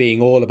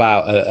all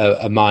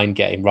about a mind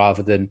game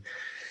rather than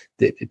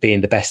it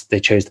being the best.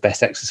 They chose the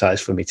best exercise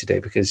for me to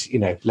do, because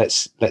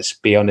let's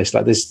be honest,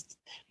 like there's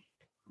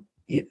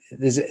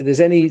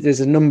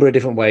a number of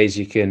different ways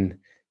you can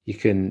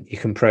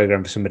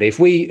program for somebody. If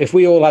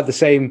we all had the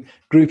same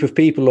group of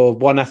people or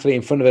one athlete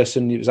in front of us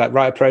and it was like,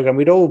 write a program,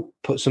 we'd all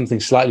put something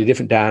slightly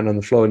different down on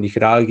the floor, and you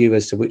could argue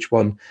as to which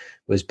one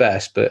was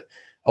best. But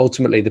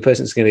ultimately, the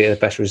person that's going to get the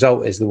best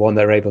result is the one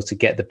that are able to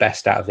get the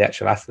best out of the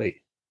actual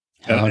athlete.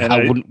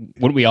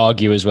 Wouldn't we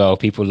argue as well?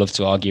 People love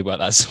to argue about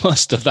that sort of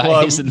stuff.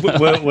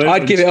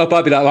 I'd give it up.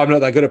 I'd be like, I'm not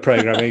that good at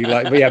programming.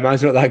 Like, but yeah,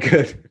 mine's not that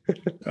good.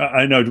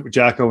 I know,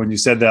 Jacko, when you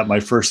said that, my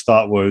first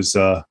thought was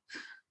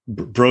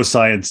Bro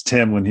Science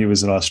Tim, when he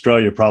was in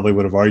Australia, probably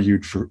would have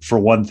argued for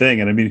one thing.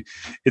 And I mean,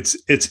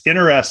 it's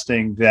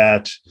interesting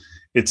that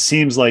it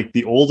seems like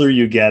the older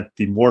you get,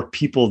 the more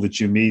people that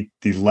you meet,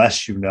 the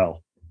less you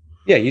know.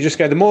 Yeah, you just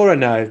go, the more I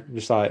know,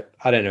 just like,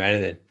 I don't know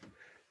anything.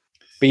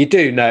 But you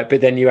do know,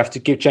 but then you have to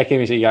check in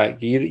and say,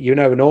 you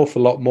know an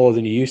awful lot more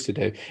than you used to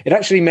do. It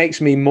actually makes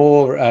me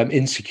more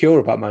insecure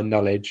about my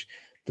knowledge.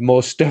 The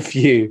more stuff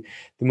you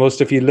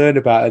learn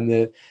about, and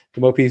the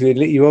more people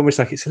you almost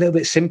like, it's a little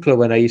bit simpler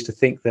when I used to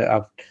think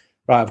that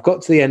I've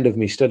got to the end of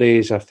my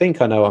studies. I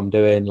think I know what I'm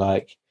doing.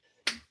 Like,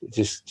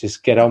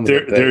 just get on with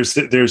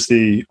it. There's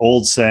the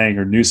old saying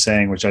or new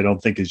saying, which I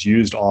don't think is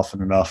used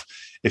often enough.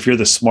 If you're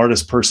the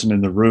smartest person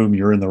in the room,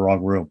 you're in the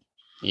wrong room.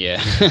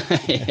 Yeah.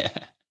 Yeah.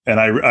 And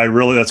I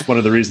really, that's one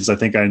of the reasons I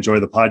think I enjoy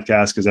the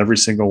podcast, because every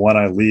single one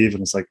I leave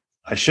and it's like,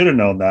 I should have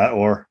known that,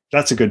 or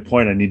that's a good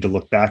point. I need to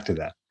look back to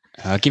that.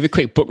 I'll give a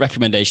quick book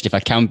recommendation if I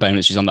can, Ben,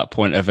 which is on that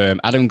point of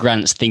Adam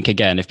Grant's Think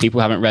Again. If people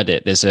haven't read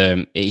it, there's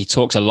he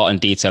talks a lot in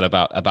detail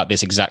about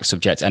this exact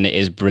subject, and it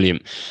is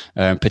brilliant.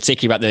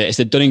 Particularly about it's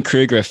the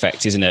Dunning-Kruger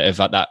effect, isn't it? Of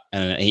like that,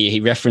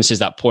 he references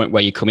that point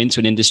where you come into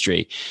an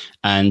industry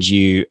and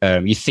you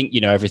think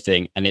you know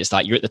everything, and it's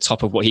like you're at the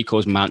top of what he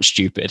calls Mount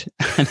Stupid,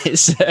 and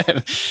it's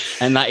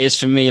and that is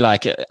for me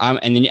like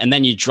and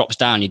then you drops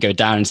down, you go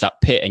down into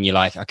that pit, and you're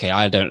like, okay,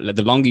 I don't.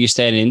 The longer you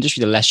stay in an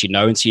industry, the less you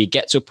know, until you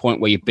get to a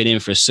point where you've been in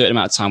for a certain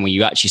amount of time where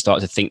you actually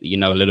start to think that you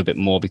know a little bit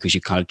more because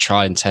you kind of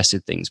tried and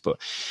tested things. But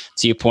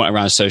to your point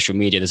around social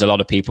media, there's a lot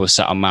of people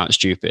sat on Mount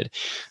Stupid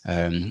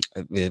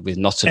with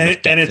not enough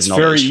depth and it's of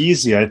knowledge. very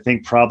easy. I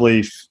think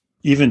probably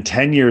even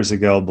 10 years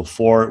ago,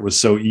 before it was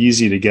so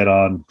easy to get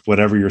on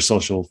whatever your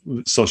social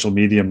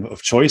medium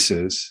of choice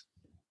is,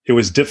 it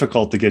was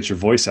difficult to get your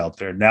voice out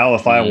there. Now,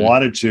 if I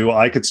wanted to,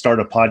 I could start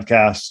a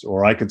podcast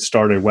or I could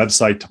start a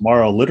website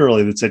tomorrow,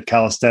 literally, that said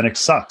calisthenics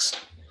sucks.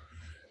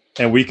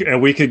 And we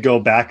could go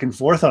back and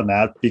forth on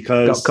that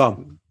because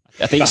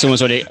I think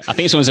someone's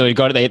already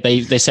got it.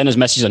 They send us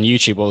messages on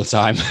YouTube all the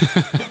time.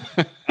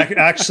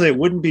 Actually, it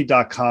wouldn't be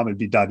 .com, it'd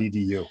be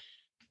 .edu.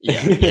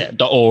 Yeah,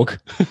 .org.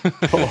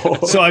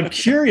 So I'm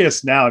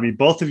curious now. I mean,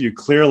 both of you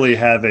clearly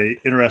have a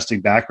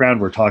interesting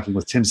background. We're talking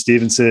with Tim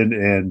Stevenson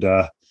and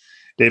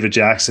David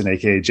Jackson,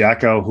 aka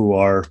Jacko, who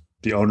are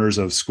the owners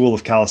of School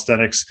of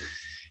Calisthenics.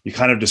 You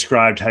kind of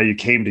described how you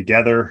came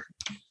together.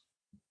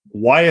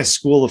 Why a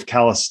School of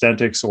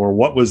Calisthenics, or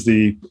what was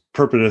the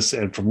purpose?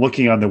 And from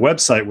looking on the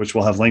website, which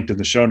we'll have linked in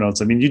the show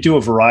notes, I mean, you do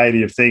a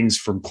variety of things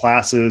from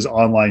classes,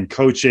 online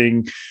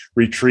coaching,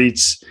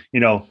 retreats.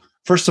 You know,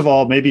 first of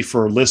all, maybe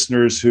for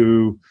listeners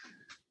who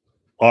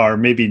are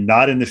maybe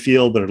not in the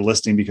field but are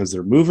listening because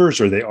they're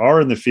movers, or they are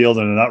in the field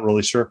and are not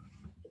really sure,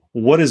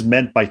 what is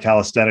meant by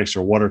calisthenics,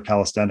 or what are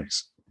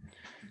calisthenics?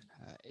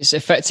 It's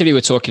effectively,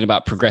 we're talking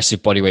about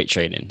progressive bodyweight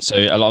training. So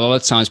a lot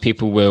of times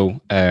people will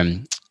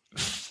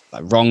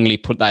wrongly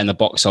put that in the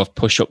box of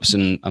push-ups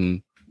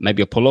and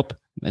maybe a pull-up,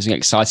 as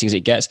exciting as it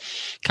gets.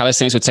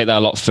 Calisthenics would take that a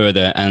lot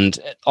further, and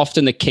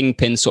often the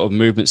kingpin sort of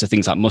movements are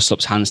things like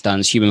muscle-ups,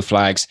 handstands, human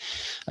flags,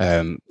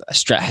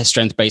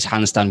 strength-based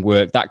handstand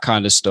work, that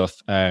kind of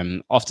stuff.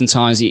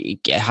 Oftentimes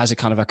it has a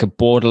kind of like a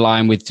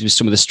borderline with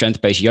some of the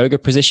strength-based yoga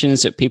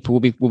positions that people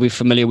will be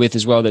familiar with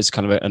as well. There's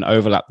kind of an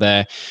overlap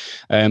there,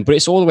 but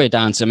it's all the way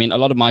down to, I mean, a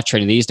lot of my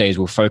training these days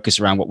will focus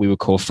around what we would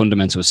call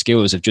fundamental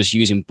skills of just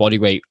using body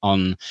weight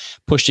on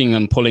pushing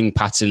and pulling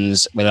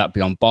patterns, whether that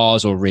be on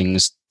bars or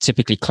rings,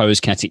 typically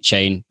closed kinetic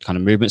chain kind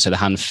of movement, so the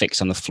hand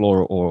fixed on the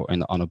floor or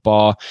on a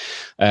bar.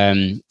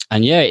 And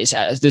yeah,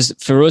 there's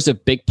for us, a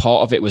big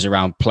part of it was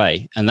around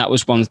play. And that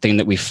was one thing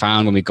that we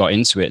found when we got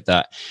into it,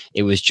 that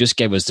it was just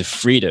gave us the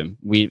freedom.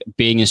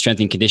 Being in strength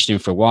and conditioning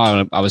for a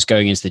while, I was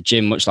going into the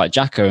gym much like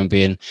Jacko and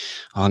being,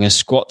 I'm going to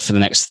squat for the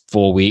next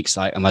 4 weeks.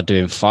 Like, am I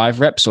doing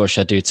 5 reps or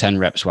should I do 10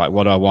 reps? Right?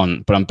 What do I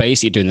want? But I'm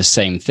basically doing the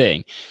same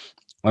thing.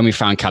 When we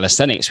found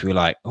calisthenics, we were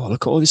like, oh,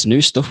 look at all this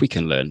new stuff we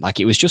can learn. Like,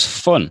 it was just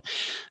fun.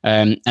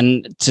 And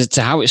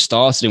to how it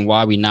started and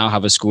why we now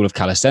have a School of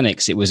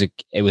Calisthenics, it was an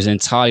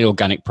entirely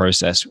organic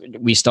process.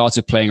 We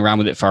started playing around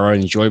with it for our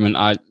own enjoyment.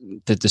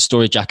 The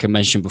story Jack had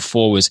mentioned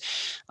before was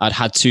I'd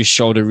had 2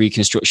 shoulder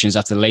reconstructions.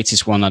 After the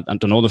latest one, I'd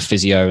done all the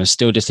physio and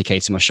still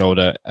dislocated my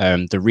shoulder.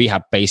 The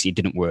rehab basically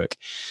didn't work.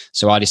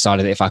 So I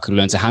decided that if I could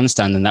learn to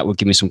handstand, then that would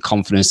give me some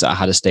confidence that I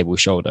had a stable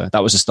shoulder.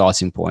 That was the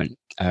starting point.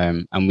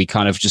 And we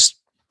kind of just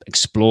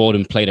explored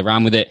and played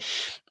around with it.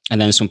 And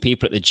then some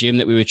people at the gym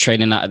that we were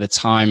training at the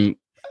time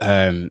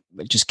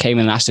just came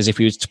and asked us if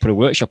we were to put a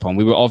workshop on.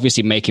 We were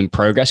obviously making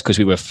progress because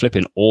we were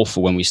flipping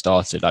awful when we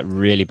started, like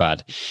really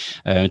bad.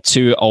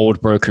 2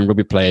 old broken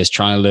rugby players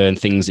trying to learn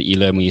things that you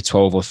learn when you're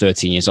 12 or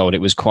 13 years old.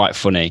 It was quite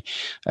funny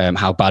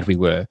how bad we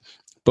were.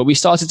 But we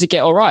started to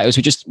get all right. It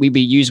was we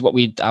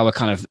used our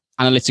kind of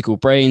analytical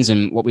brains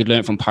and what we'd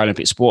learned from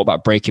Paralympic sport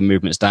about breaking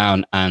movements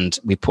down, and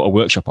we put a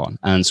workshop on,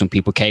 and some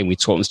people came. We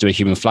taught them to do a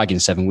human flag in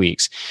 7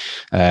 weeks,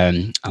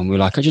 and we were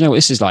like, oh, you know what,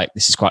 this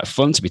is quite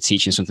fun to be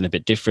teaching something a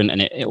bit different.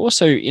 And it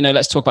also, you know,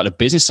 let's talk about the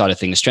business side of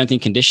things. Strength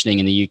and conditioning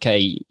in the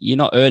UK, you're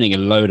not earning a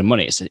load of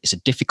money. It's a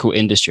difficult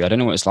industry. I don't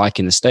know what it's like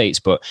in the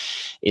States, but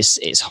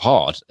it's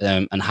hard.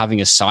 And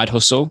having a side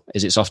hustle,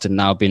 as it's often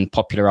now been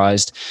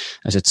popularized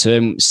as a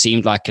term,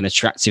 seemed like an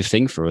attractive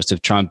thing for us to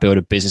try and build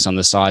a business on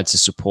the side to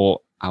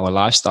support our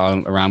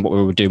lifestyle around what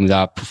we were doing with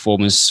our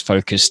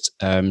performance-focused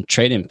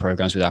training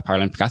programs with our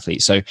Paralympic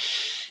athletes. So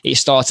it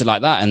started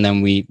like that, and then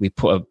we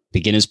put a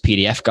beginner's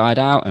PDF guide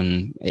out,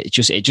 and it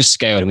just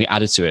scaled, and we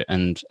added to it,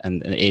 and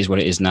it is what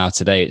it is now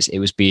today. It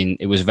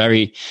was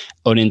very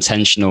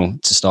unintentional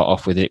to start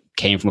off with. It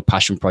came from a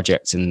passion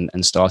project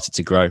and started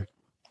to grow.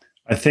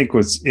 I think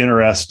what's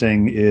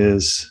interesting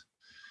is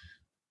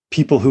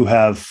people who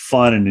have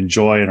fun and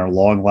enjoy and are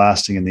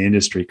long-lasting in the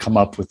industry come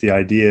up with the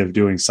idea of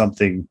doing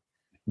something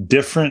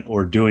different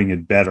or doing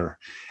it better.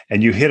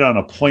 And you hit on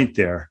a point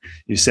there.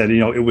 You said, you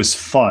know, it was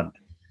fun.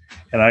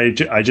 And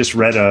I just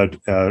read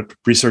a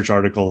research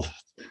article,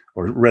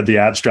 or read the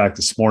abstract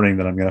this morning,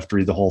 that I'm going to have to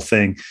read the whole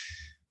thing.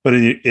 But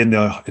in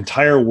the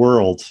entire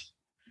world,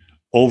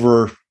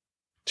 over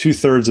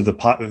 2/3 of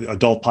the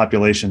adult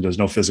population does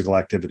no physical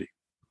activity.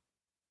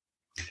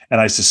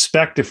 And I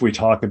suspect if we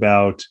talk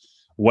about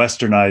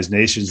westernized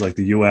nations like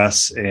the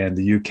US and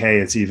the UK,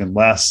 it's even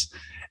less.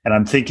 And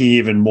I'm thinking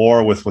even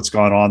more with what's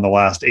gone on the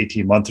last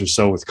 18 months or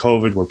so with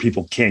COVID, where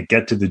people can't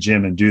get to the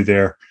gym and do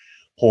their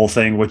whole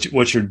thing.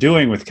 What you're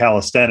doing with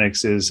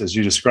calisthenics is, as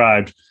you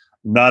described,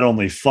 not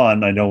only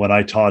fun. I know when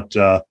I taught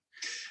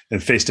in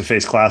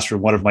face-to-face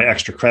classroom, one of my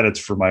extra credits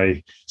for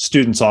my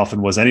students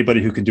often was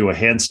anybody who can do a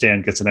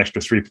handstand gets an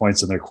extra 3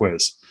 points in their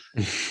quiz.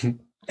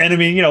 And I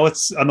mean,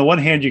 it's on the one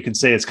hand, you can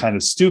say it's kind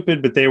of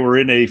stupid, but they were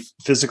in a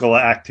physical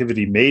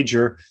activity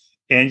major.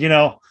 And,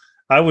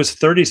 I was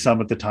 30 some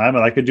at the time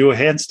and I could do a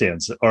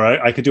handstand or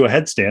I could do a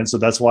headstand. So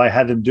that's why I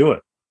had them do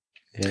it.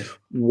 Yeah.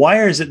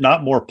 Why is it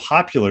not more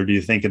popular, do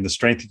you think, in the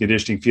strength and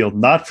conditioning field?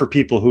 Not for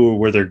people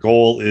where their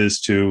goal is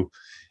to,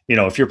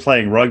 if you're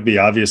playing rugby,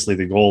 obviously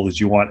the goal is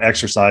you want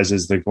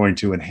exercises that are going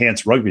to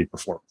enhance rugby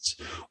performance,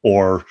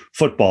 or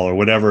football or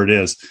whatever it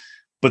is.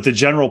 But the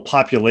general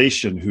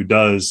population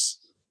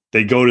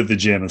they go to the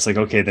gym. It's like,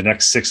 okay, the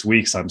next 6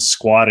 weeks I'm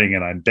squatting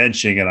and I'm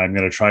benching and I'm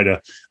going to try to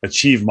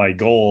achieve my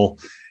goal.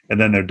 And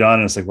then they're done.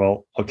 And it's like,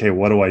 well, okay,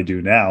 what do I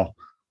do now?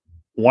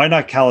 Why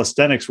not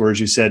calisthenics, where, as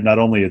you said, not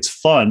only it's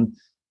fun,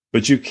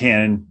 but you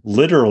can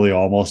literally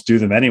almost do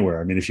them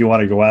anywhere. I mean, if you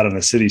want to go out on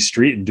a city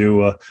street and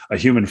do a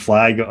human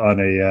flag on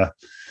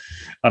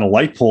a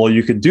light pole,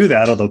 you could do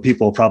that, although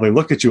people will probably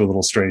look at you a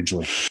little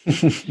strangely.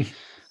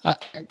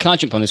 Can I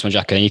jump on this one,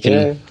 Jack? And you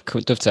can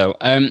dovetail.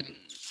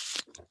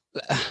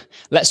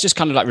 Let's just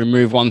kind of like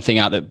remove one thing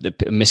out, the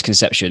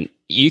misconception.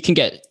 You can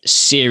get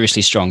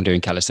seriously strong doing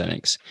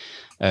calisthenics.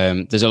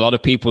 There's a lot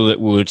of people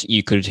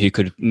who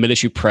could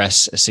military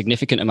press a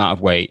significant amount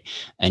of weight,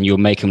 and you'll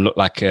make them look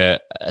like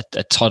a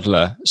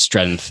toddler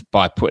strength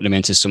by putting them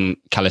into some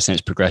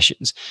calisthenics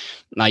progressions.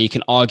 Now, you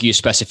can argue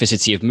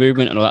specificity of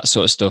movement and all that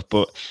sort of stuff,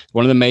 but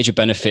one of the major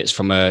benefits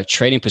from a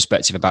training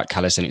perspective about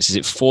calisthenics is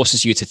it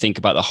forces you to think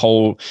about the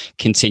whole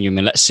continuum,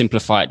 and let's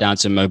simplify it down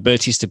to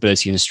mobility,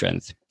 stability, and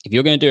strength. If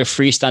you're going to do a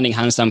freestanding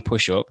handstand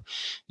push-up,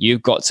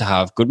 you've got to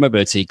have good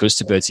mobility, good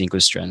stability, and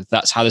good strength.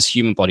 That's how this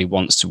human body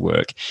wants to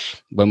work.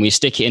 When we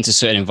stick it into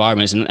certain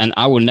environments, and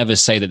I will never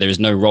say that there is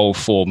no role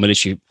for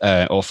military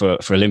or for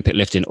Olympic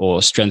lifting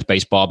or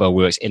strength-based barbell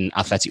works in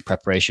athletic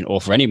preparation or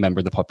for any member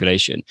of the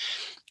population.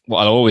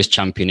 What I'll always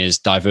champion is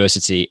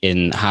diversity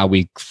in how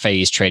we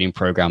phase training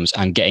programs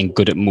and getting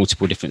good at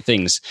multiple different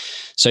things.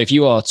 So if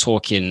you are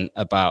talking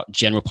about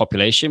general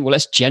population, well,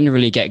 let's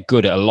generally get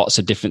good at lots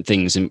of different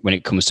things when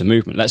it comes to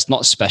movement. Let's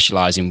not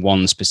specialize in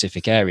one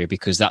specific area,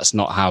 because that's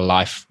not how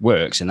life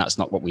works and that's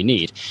not what we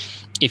need.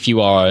 If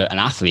you are an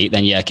athlete,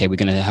 then we're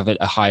going to have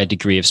a higher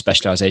degree of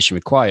specialization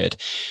required.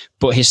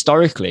 But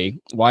historically,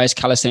 why is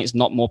calisthenics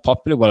not more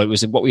popular? Well, it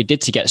was what we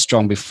did to get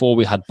strong before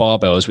we had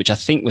barbells, which I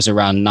think was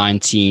around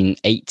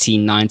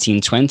 1918,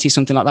 1920,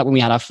 something like that, when we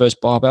had our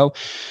first barbell.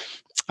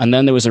 And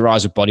then there was a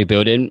rise of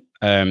bodybuilding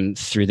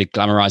through the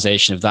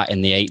glamorization of that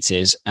in the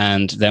 80s.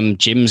 And then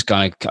gyms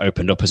kind of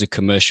opened up as a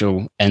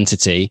commercial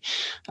entity.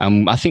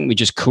 I think we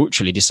just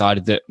culturally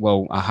decided that,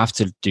 well, I have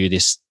to do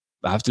this.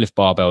 I have to lift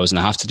barbells and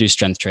I have to do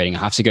strength training. I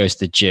have to go to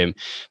the gym.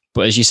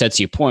 But as you said,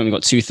 to your point, we've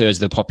got 2/3 of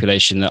the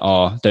population that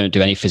don't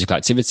do any physical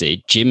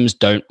activity. Gyms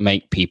don't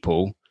make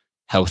people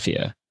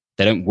healthier.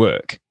 They don't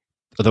work.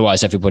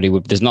 Otherwise, everybody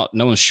would. No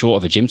one's short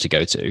of a gym to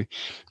go to.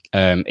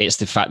 It's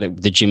the fact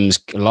that the gyms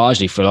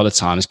largely, for a lot of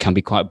times, can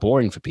be quite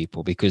boring for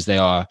people because they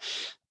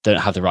don't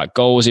have the right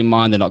goals in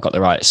mind. They're not got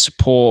the right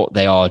support.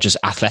 They are just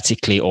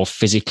athletically or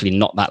physically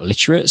not that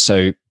literate.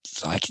 So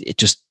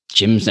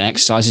gyms and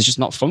exercise is just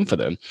not fun for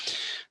them.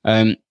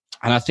 And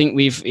I think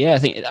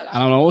and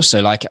I'm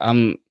also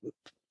I'm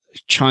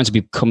trying to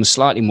become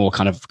slightly more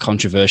kind of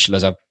controversial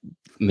as I'm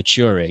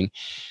maturing,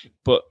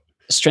 but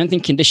strength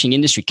and conditioning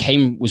industry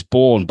was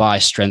born by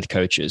strength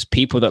coaches,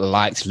 people that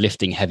liked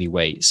lifting heavy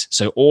weights.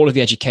 So all of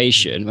the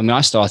education,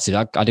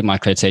 I did my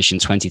accreditation in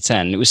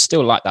 2010. It was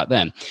still like that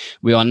then.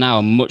 We are now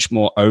a much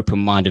more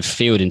open-minded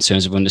field in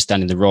terms of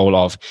understanding the role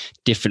of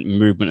different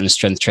movement and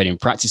strength training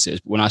practices.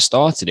 But when I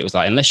started, it was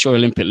like, unless you're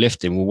Olympic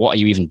lifting, well, what are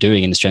you even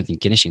doing in the strength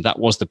and conditioning? That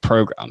was the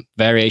program.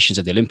 Variations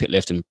of the Olympic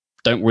lifting.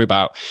 Don't worry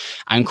about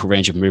ankle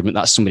range of movement.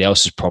 That's somebody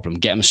else's problem.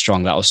 Get them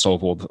strong. That'll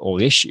solve all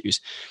the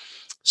issues.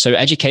 So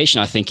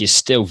education, I think, is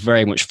still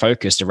very much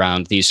focused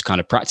around these kind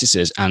of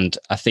practices. And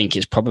I think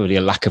it's probably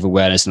a lack of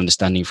awareness and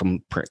understanding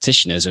from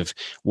practitioners of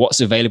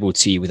what's available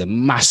to you with a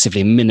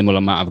massively minimal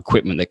amount of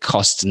equipment that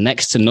costs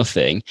next to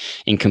nothing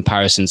in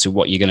comparison to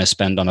what you're going to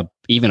spend on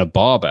even a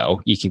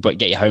barbell. You can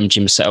get your home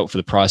gym set up for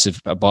the price of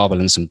a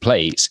barbell and some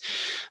plates,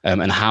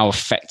 and how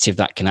effective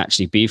that can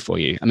actually be for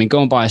you. I mean,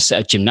 go and buy a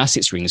set of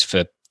gymnastics rings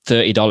for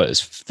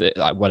 $30,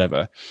 like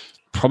whatever.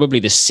 Probably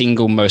the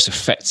single most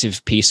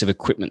effective piece of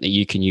equipment that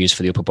you can use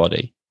for the upper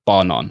body,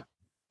 bar none,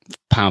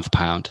 pound for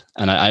pound.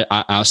 And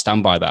I'll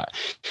stand by that.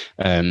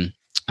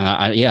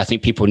 I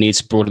think people need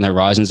to broaden their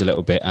horizons a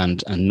little bit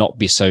and not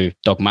be so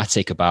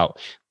dogmatic about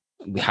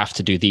we have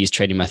to do these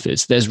training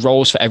methods. There's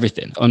roles for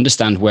everything.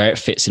 Understand where it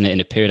fits in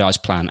a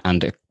periodized plan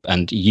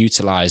and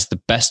utilize the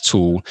best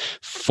tool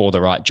for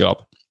the right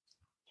job.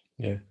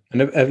 Yeah.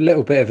 And a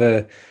little bit of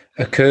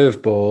a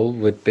curveball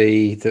would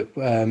be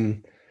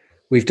that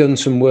we've done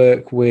some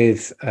work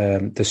with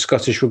the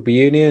Scottish Rugby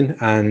Union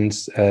and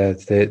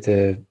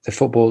the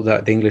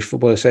English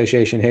Football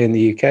Association here in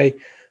the UK,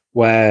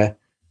 where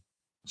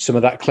some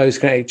of that close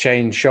kinetic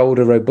chain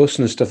shoulder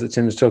robustness stuff that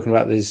Tim was talking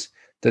about is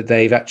that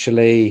they've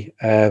actually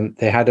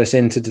they had us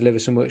in to deliver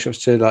some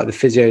workshops to like the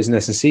physios and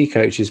S&C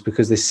coaches,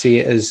 because they see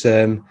it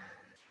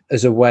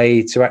as a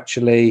way to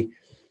actually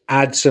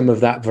add some of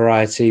that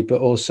variety,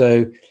 but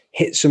also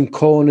hit some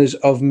corners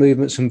of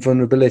movements and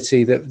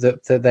vulnerability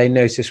that they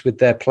notice with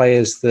their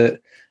players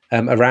that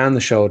around the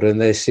shoulder,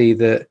 and they see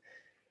that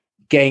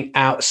getting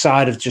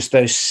outside of just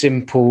those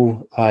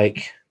simple,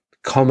 like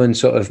common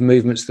sort of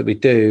movements that we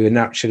do, and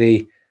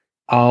actually,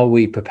 are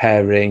we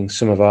preparing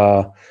some of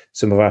our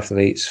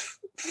athletes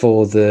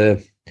for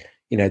the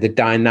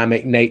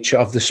dynamic nature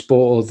of the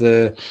sport,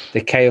 or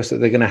the chaos that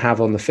they're going to have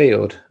on the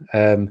field?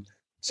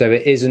 So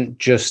it isn't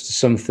just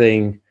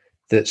something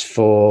that's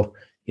for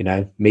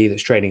me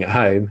that's training at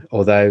home,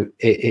 although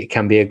it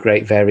can be a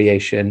great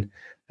variation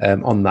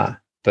on that.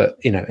 But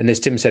and as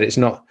Tim said, it's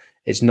not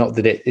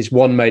that it's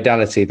one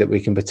modality that we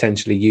can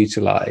potentially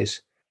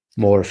utilize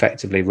more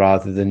effectively,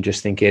 rather than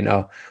just thinking,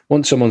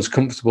 once someone's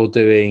comfortable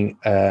doing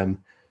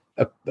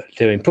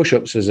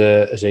push-ups as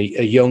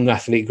a young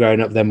athlete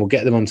growing up, then we'll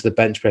get them onto the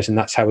bench press, and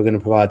that's how we're going to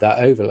provide that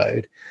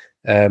overload.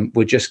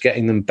 We're just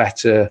getting them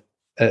better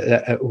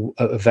at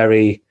a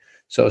very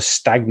sort of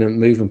stagnant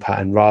movement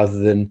pattern, rather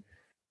than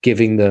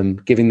giving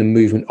them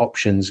movement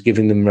options,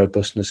 giving them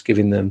robustness,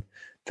 giving them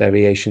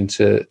variation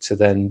to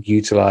then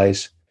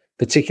utilize,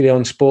 particularly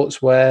on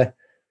sports where,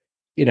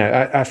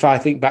 if I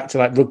think back to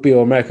like rugby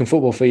or American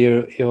football for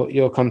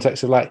your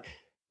context of like,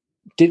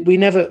 did we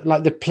never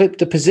like the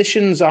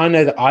positions I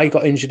know that I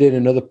got injured in,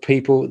 and other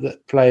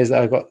players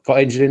that I got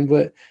injured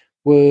in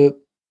were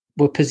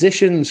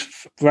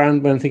positions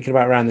around, when I'm thinking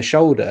about around the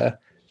shoulder,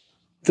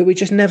 that we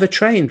just never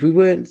trained. We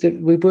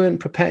weren't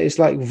prepared. It's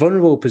like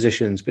vulnerable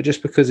positions, but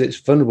just because it's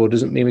vulnerable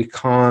doesn't mean we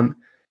can't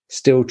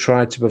still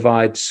try to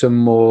provide some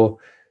more,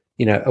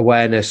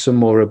 awareness, some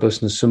more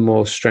robustness, some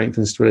more strength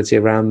and stability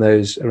around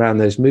those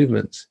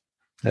movements.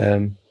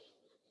 So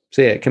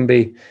yeah, it can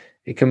be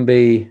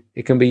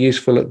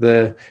useful at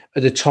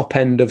the top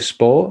end of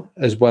sport,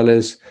 as well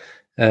as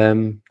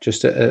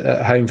just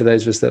at home for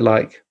those of us that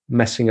like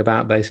messing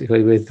about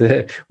basically with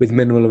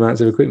minimal amounts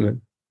of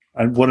equipment.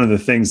 And one of the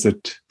things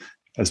that,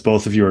 as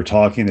both of you are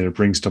talking, that it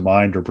brings to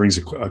mind, or brings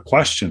a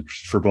question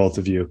for both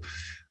of you.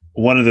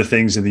 One of the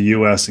things in the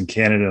US and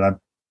Canada, and I'm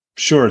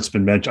sure it's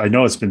been mentioned, I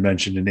know it's been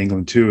mentioned in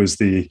England too, is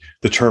the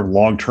term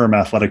long-term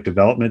athletic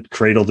development,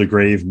 cradle to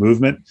grave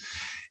movement.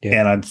 Yeah.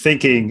 And I'm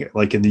thinking,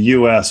 like in the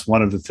US,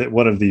 one of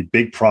the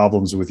big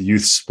problems with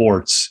youth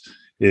sports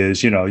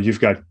is, you've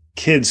got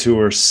kids who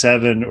are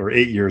 7 or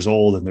 8 years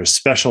old, and they're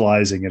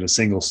specializing in a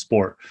single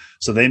sport.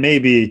 So they may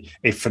be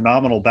a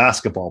phenomenal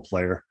basketball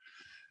player,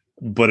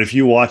 but if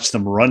you watch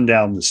them run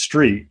down the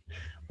street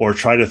or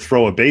try to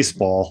throw a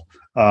baseball,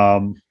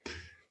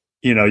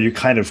 you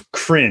kind of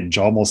cringe,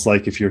 almost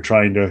like if you're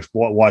trying to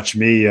watch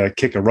me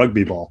kick a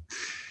rugby ball.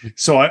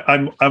 So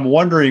I'm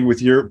wondering,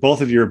 with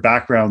both of your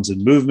backgrounds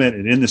in movement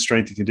and in the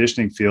strength and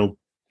conditioning field,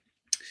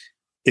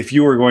 if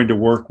you were going to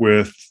work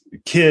with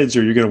kids,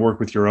 or you're going to work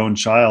with your own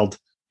child,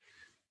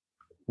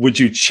 would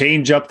you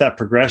change up that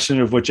progression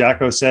of what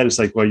Jacko said? It's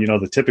like, well,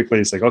 typically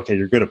it's like, okay,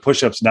 you're good at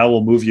push-ups. Now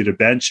we'll move you to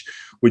bench.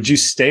 Would you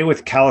stay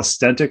with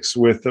calisthenics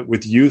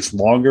with youth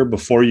longer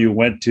before you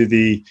went to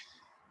the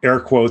air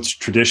quotes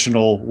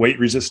traditional weight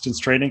resistance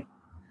training?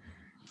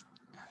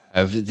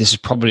 This is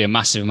probably a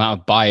massive amount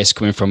of bias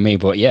coming from me,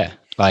 but yeah,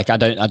 like I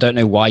don't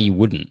know why you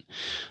wouldn't.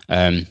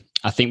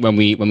 I think when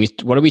we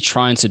what are we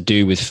trying to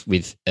do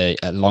with a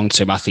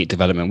long-term athlete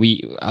development?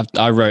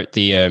 I wrote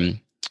the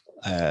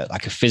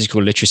like a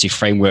physical literacy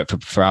framework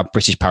for our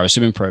British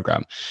Paraswimming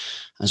program.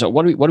 And so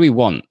what do we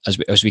want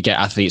as we get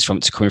athletes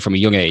coming from a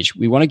young age?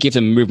 We want to give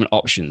them movement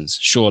options,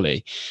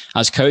 surely.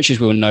 As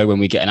coaches, we'll know when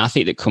we get an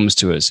athlete that comes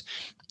to us,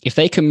 if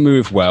they can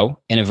move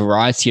well in a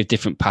variety of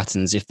different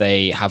patterns, if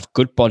they have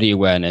good body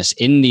awareness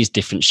in these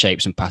different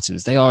shapes and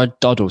patterns, they are a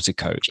doddle to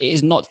coach. It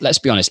is not, let's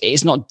be honest, it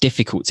is not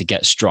difficult to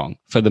get strong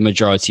for the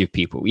majority of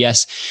people.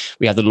 Yes,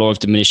 we have the law of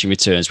diminishing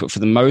returns, but for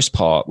the most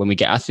part, when we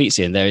get athletes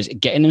in,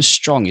 getting them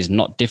strong is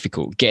not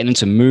difficult. Getting them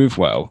to move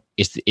well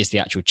is the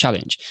actual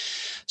challenge.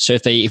 So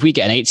if we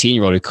get an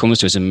 18-year-old who comes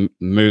to us and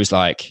moves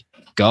like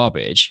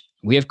garbage,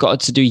 we have got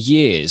to do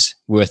years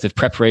worth of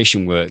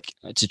preparation work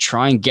to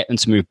try and get them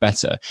to move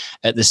better,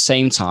 at the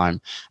same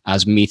time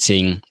as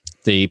meeting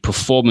the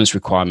performance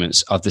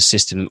requirements of the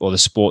system or the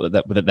sport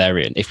that they're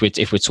in. If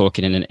we're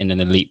talking in an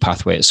elite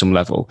pathway at some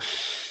level,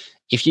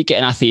 if you get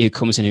an athlete who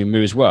comes in who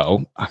moves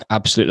well,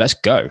 absolutely, let's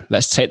go.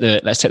 Let's take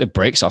the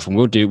brakes off, and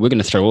we're going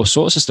to throw all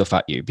sorts of stuff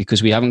at you,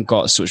 because we haven't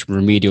got such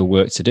remedial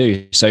work to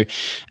do. So,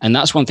 and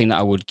that's one thing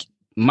that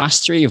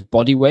mastery of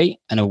body weight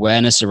and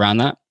awareness around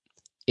that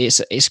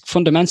it's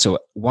fundamental.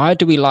 Why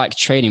do we like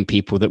training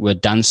people that were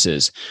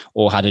dancers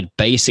or had a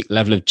basic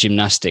level of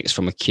gymnastics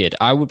from a kid?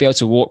 I would be able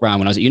to walk around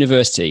when I was at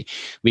university.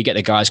 We get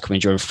the guys coming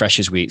during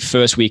Freshers Week,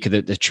 first week of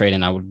the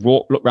training. I would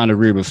look around a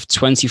room of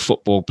 20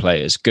 football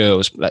players,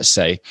 girls, let's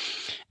say,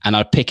 and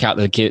I'd pick out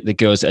the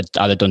girls that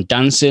had either done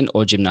dancing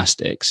or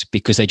gymnastics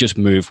because they just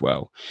move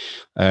well.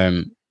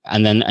 And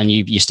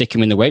you stick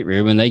them in the weight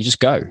room and they just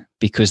go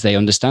because they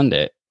understand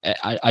it.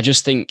 I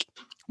just think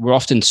we're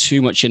often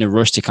too much in a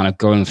rush to kind of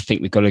go and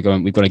think we've got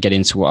to get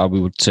into what we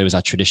would say as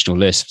our traditional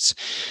lists.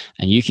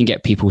 And you can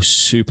get people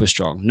super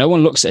strong. No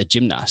one looks at a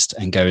gymnast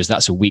and goes,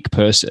 that's a weak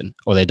person,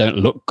 or they don't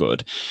look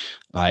good.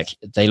 Like,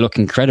 they look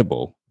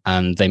incredible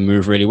and they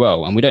move really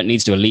well. And we don't need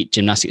to do elite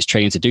gymnastics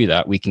training to do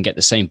that. We can get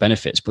the same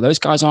benefits, but those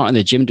guys aren't in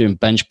the gym doing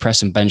bench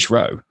press and bench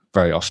row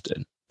very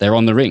often. They're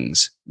on the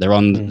rings. They're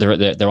on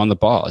they're on the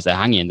bars. They're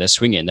hanging. They're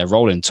swinging. They're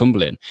rolling,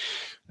 tumbling.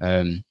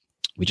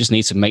 We just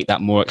need to make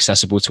that more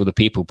accessible to other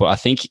people. But I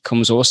think it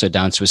comes also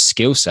down to a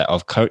skill set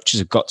of coaches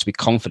have got to be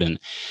confident.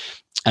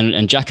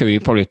 And Jacko, you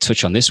probably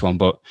touch on this one,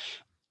 but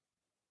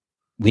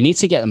we need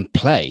to get them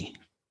play.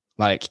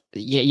 Like,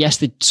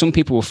 yes, some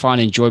people will find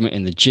enjoyment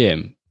in the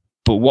gym,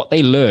 but what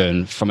they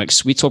learn from,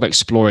 we talk about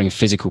exploring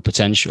physical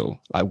potential,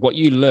 like what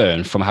you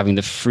learn from having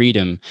the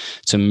freedom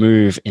to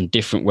move in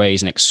different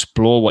ways and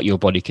explore what your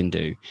body can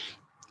do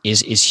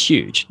is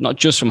huge. Not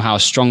just from how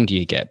strong do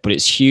you get, but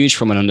it's huge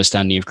from an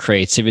understanding of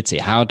creativity.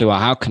 How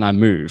can I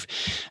move?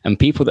 And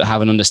people that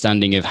have an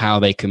understanding of how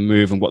they can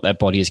move and what their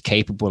body is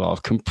capable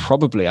of can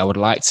probably, I would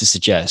like to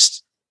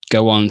suggest,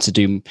 go on to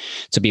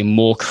be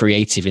more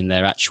creative in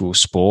their actual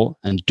sport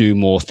and do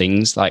more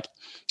things. Like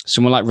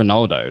someone like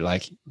Ronaldo,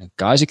 like,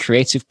 guy's a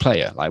creative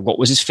player. Like, what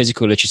was his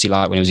physical literacy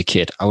like when he was a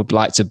kid? I would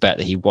like to bet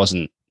that he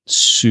wasn't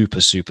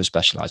super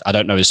specialized. I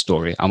don't know his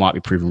story. I might be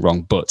proven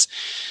wrong, but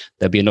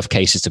there'll be enough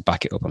cases to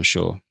back it up, I'm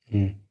sure.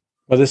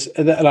 Well, there's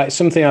like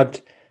something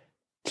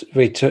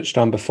we touched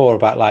on before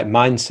about like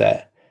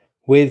mindset.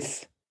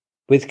 With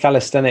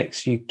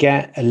calisthenics, you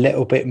get a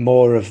little bit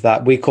more of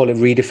that. We call it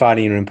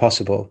redefining your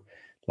impossible.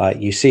 Like,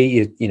 you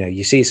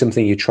see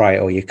something, you try it,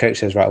 or your coach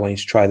says, right, I want you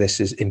to try this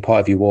as in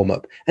part of your warm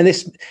up. And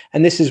this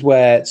is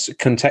where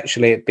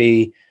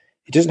contextually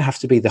it doesn't have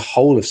to be the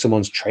whole of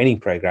someone's training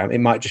program. It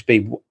might just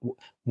be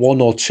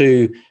one or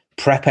two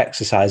prep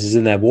exercises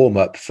in their warm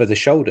up for the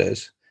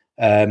shoulders.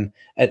 And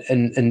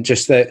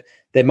just that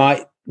they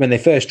might, when they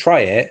first try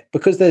it,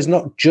 because there's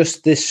not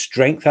just this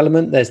strength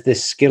element, there's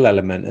this skill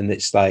element, and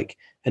it's like,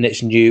 and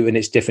it's new and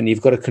it's different.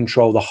 You've got to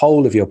control the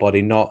whole of your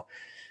body, not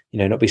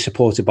be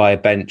supported by a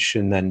bench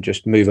and then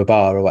just move a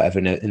bar or whatever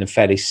in a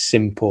fairly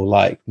simple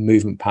like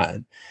movement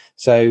pattern.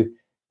 So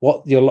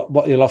what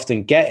you'll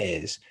often get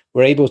is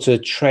we're able to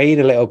trade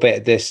a little bit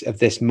of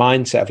this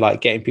mindset of like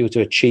getting people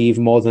to achieve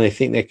more than they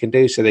think they can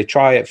do. So they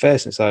try it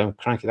first and say, "Oh,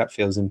 cranky, that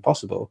feels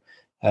impossible."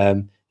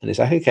 And it's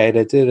like, okay,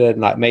 they did it.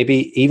 Like,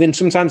 maybe even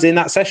sometimes in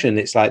that session,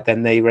 it's like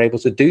then they were able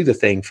to do the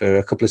thing for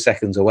a couple of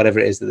seconds or whatever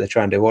it is that they're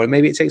trying to do. Or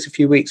maybe it takes a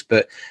few weeks,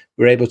 but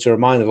we're able to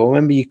remind them, well,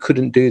 remember, you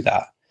couldn't do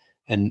that.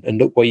 And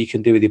look what you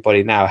can do with your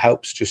body now.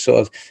 Helps just sort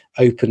of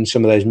open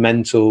some of those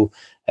mental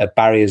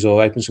barriers,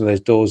 or open some of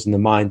those doors in the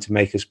mind to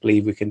make us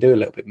believe we can do a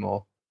little bit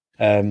more.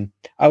 I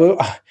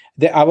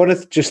want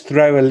to just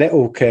throw a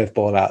little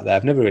curveball out there.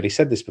 I've never really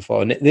said this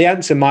before, and the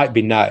answer might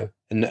be no,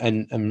 and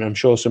I'm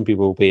sure some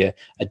people will be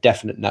a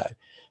definite no.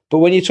 But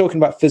when you're talking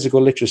about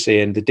physical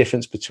literacy and the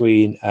difference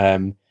between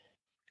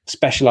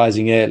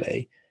specializing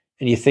early,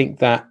 and you think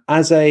that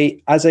as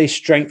a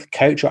strength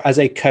coach, or as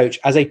a coach,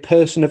 as a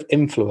person of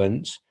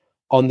influence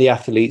on the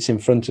athletes in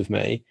front of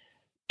me,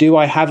 do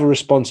I have a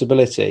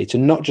responsibility to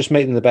not just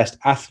make them the best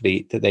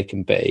athlete that they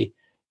can be,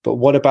 but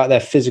what about their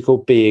physical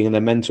being and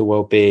their mental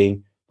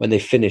well-being when they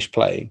finish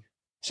playing?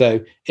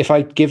 So if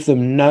I give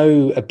them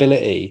no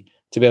ability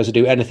to be able to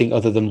do anything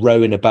other than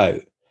row in a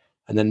boat,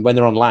 and then when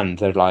they're on land,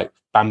 they're like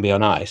Bambi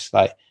on ice,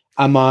 like,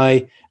 am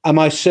I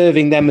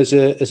serving them as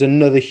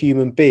another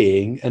human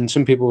being? And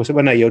some people will say,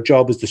 well, no, your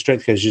job as the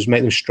strength coach is just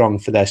make them strong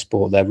for their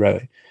sport, their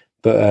rowing.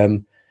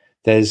 But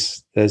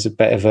there's a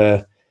bit of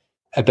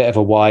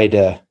a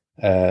wider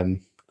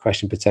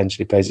question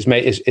potentially posed.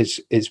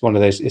 It's one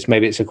of those.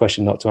 Maybe it's a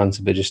question not to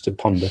answer, but just to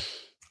ponder.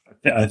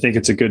 I think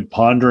it's a good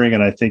pondering,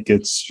 and I think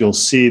you'll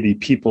see the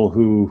people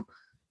who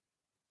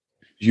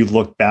you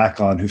look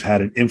back on who've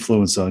had an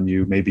influence on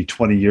you. Maybe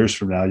 20 years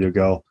from now, you'll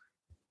go,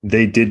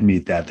 they did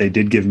meet that. They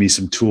did give me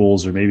some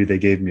tools, or maybe they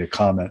gave me a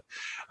comment.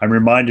 I'm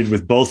reminded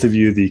with both of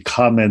you the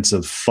comments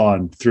of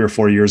fun. 3 or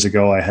 4 years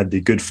ago, I had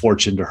the good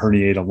fortune to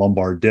herniate a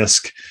lumbar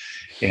disc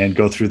and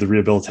go through the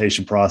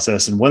rehabilitation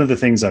process. And one of the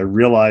things I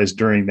realized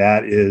during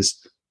that is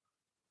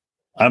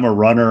I'm a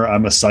runner,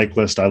 I'm a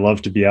cyclist. I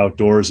love to be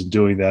outdoors and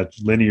doing that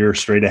linear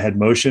straight ahead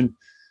motion.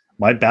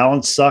 My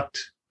balance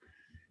sucked,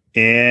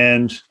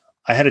 and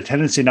I had a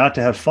tendency not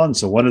to have fun.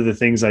 So one of the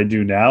things I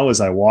do now is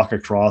I walk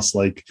across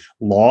like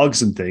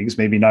logs and things,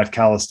 maybe not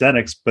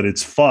calisthenics, but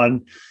it's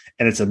fun.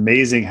 And it's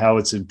amazing how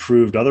it's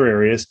improved other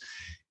areas.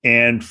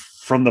 And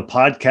from the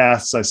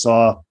podcasts, I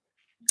saw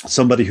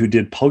somebody who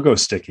did pogo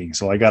sticking.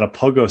 So I got a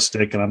pogo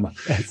stick, and I'm a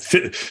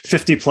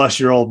 50 plus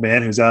year old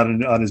man who's out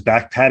on his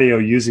back patio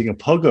using a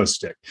pogo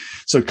stick.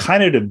 So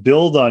kind of to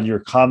build on your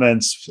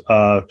comments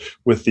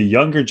with the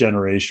younger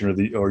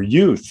generation or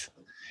youth,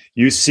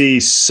 you see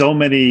so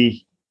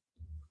many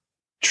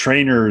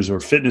trainers or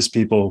fitness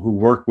people who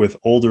work with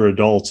older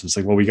adults. It's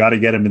like, well, we got to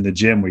get them in the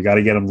gym. We got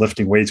to get them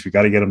lifting weights. We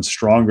got to get them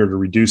stronger to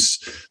reduce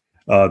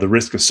the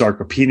risk of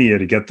sarcopenia,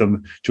 to get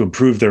them to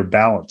improve their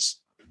balance.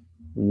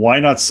 Why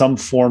not some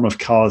form of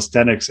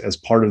calisthenics as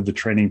part of the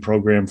training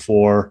program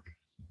for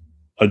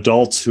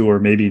adults who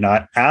are maybe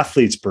not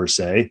athletes per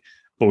se,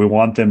 but we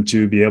want them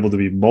to be able to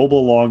be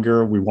mobile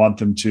longer. We want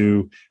them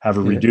to have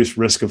a reduced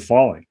risk of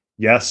falling.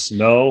 Yes,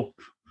 no,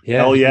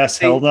 hell yes,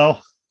 hell no.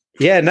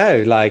 Yeah,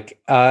 no, like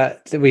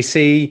we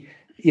see,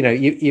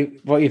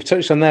 you what you've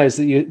touched on there is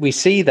that we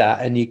see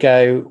that, and you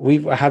go,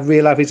 we have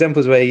real life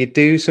examples where you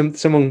do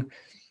someone,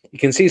 you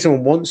can see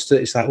someone wants to,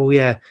 it's like, oh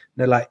yeah,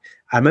 no, like,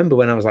 I remember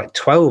when I was like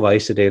 12, I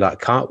used to do like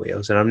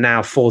cartwheels, and I'm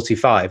now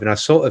 45, and I'm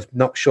sort of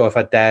not sure if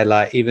I dare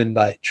like even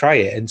like try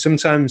it. And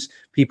sometimes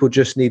people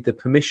just need the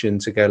permission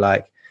to go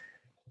like,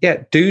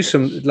 yeah, do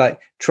some, like,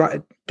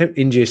 try, don't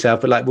injure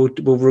yourself, but like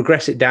we'll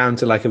regress it down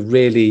to like a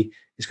really,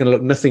 it's going to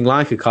look nothing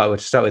like a cartwheel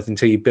to start with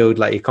until you build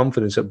like your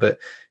confidence up. But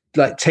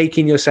like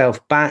taking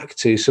yourself back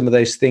to some of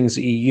those things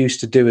that you used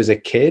to do as a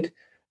kid,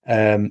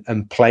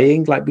 and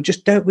playing, like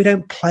we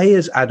don't play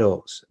as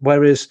adults,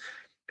 whereas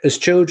as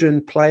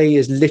children, play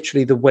is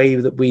literally the way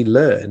that we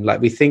learn.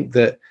 Like we think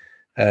that,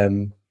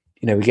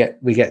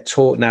 we get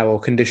taught now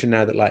or conditioned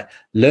now that like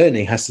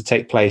learning has to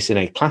take place in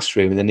a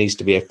classroom, and there needs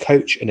to be a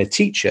coach and a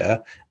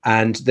teacher,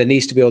 and there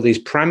needs to be all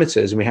these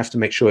parameters, and we have to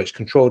make sure it's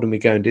controlled, and we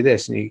go and do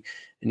this, and you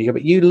go,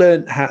 but you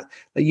learn how,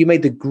 like, you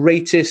made the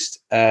greatest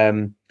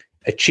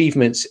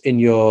achievements in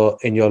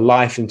your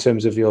life in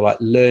terms of your like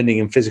learning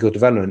and physical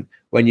development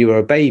when you were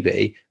a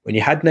baby, when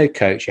you had no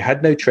coach, you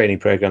had no training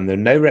program, there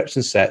were no reps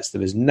and sets,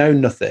 there was no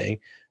nothing.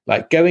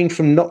 Like going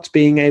from not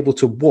being able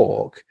to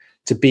walk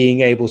to being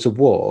able to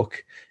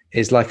walk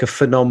is like a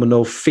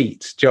phenomenal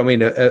feat. Do you know what I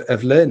mean?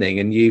 Of learning,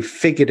 and you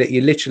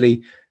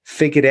literally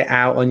figured it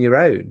out on your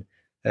own.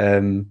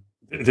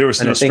 There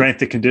was no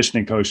strength and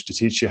conditioning coach to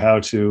teach you how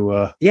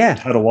to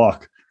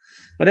walk.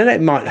 I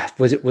don't know.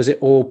 Was it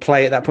all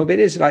play at that point? But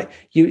it is like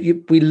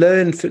we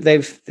learn.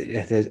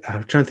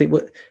 I'm trying to think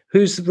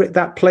who's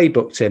that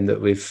playbook, Tim, that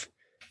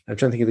I'm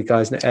trying to think of the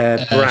guy's name.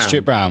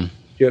 Stuart Brown.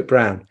 Stuart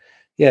Brown.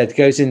 Yeah, it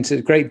goes into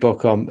a great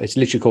book on. It's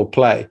literally called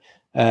Play,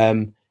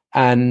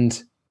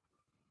 and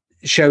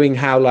showing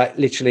how like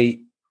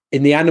literally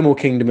in the animal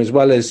kingdom as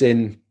well as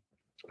in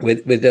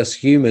with us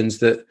humans,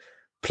 that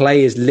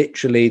play is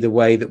literally the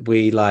way that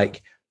we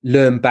like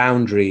learn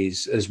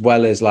boundaries as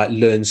well as like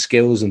learn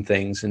skills and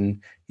things. And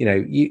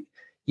you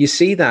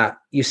see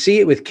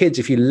it with kids.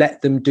 If you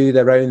let them do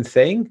their own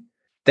thing,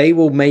 they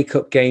will make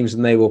up games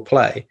and they will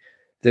play.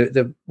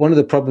 The one of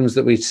the problems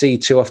that we see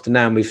too often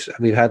now, and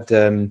we've had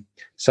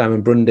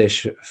Simon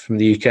Brundish from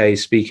the UK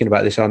speaking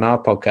about this on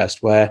our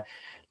podcast, where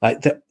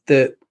like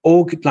the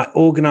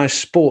organized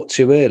sport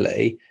too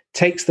early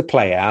takes the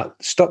play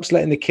out, stops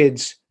letting the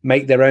kids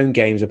make their own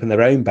games up and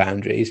their own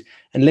boundaries,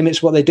 and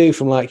limits what they do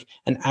from like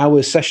an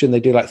hour's session. They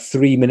do like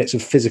 3 minutes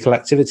of physical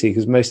activity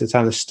because most of the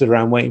time they're stood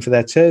around waiting for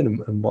their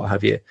turn and what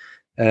have you.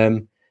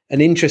 And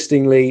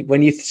interestingly,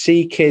 when you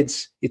see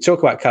kids, you talk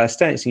about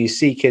calisthenics and you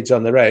see kids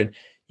on their own,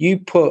 you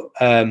put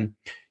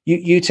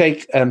you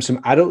take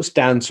some adults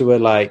down to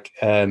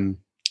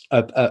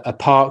a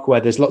park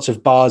where there's lots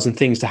of bars and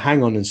things to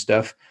hang on and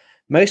stuff.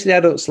 Most of the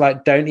adults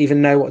like don't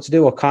even know what to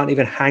do or can't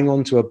even hang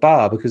on to a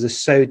bar because they're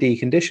so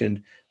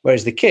deconditioned.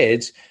 Whereas the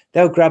kids,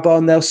 they'll grab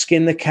on, they'll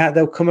skin the cat,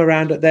 they'll come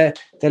around. They're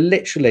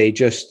literally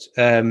just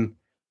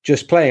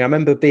playing. I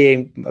remember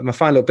being my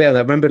final bit on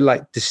that. I remember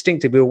like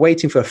distinctly, we were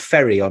waiting for a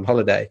ferry on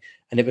holiday,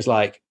 and it was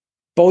like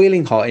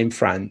boiling hot in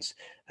France,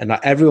 and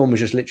like everyone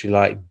was just literally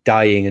like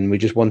dying, and we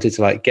just wanted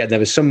to like get. There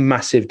was some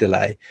massive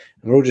delay,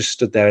 and we're all just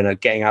stood there and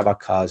getting out of our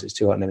cars. It's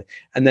too hot,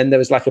 and then there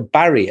was like a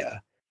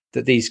barrier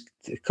that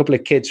a couple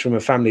of kids from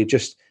a family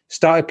just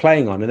started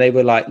playing on, and they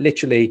were like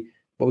literally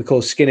what we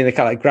call skinning the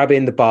cat, like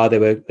grabbing the bar. They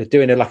were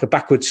doing like a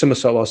backward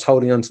somersault whilst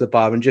holding onto the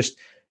bar, and just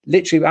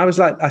literally,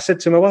 I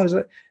said to my wife, I was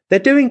like, they're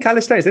doing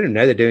calisthenics. They don't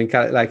know they're doing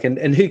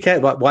and who cares?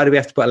 Why do we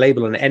have to put a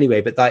label on it anyway?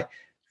 But like,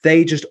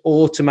 they just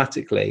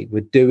automatically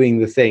were doing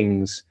the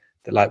things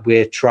that like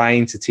we're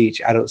trying to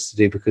teach adults to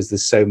do, because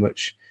there's so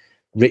much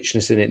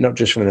richness in it, not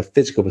just from a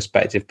physical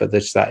perspective, but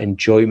there's that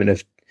enjoyment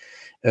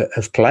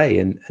of play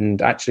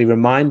and actually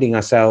reminding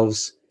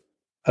ourselves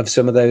of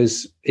some of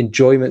those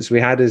enjoyments we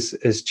had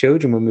as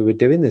children when we were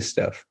doing this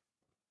stuff.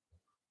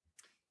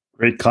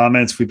 Great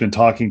comments. We've been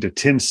talking to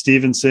Tim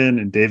Stevenson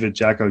and David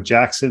Jacko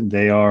Jackson.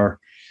 They are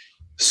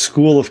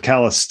School of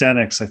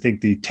Calisthenics. I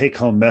think the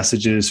take-home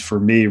messages for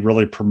me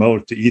really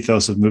promote the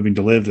ethos of Moving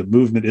to Live, that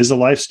movement is a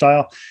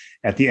lifestyle.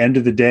 At the end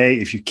of the day,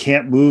 if you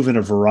can't move in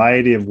a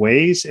variety of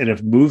ways, and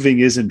if moving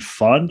isn't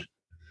fun,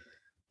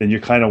 then you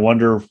kind of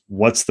wonder,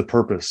 what's the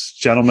purpose?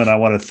 Gentlemen, I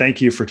want to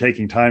thank you for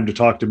taking time to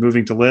talk to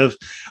Moving to Live.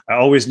 I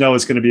always know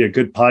it's going to be a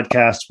good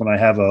podcast when I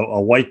have a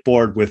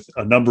whiteboard with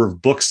a number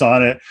of books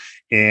on it.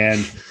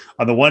 And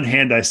on the one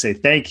hand, I say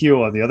thank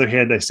you. On the other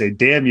hand, I say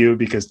damn you,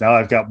 because now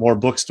I've got more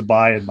books to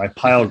buy and my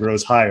pile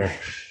grows higher.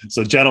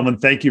 So gentlemen,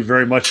 thank you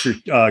very much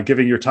for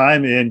giving your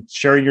time and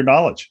sharing your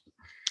knowledge.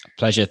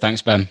 Pleasure.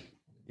 Thanks, Ben.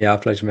 Yeah, our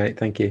pleasure, mate.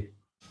 Thank you.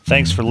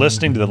 Thanks for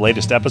listening to the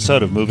latest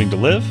episode of Moving to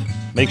Live.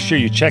 Make sure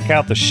you check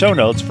out the show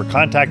notes for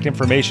contact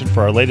information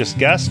for our latest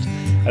guest,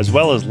 as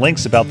well as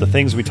links about the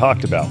things we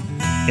talked about.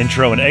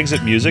 Intro and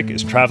exit music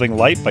is Traveling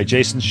Light by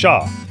Jason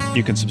Shaw.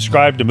 You can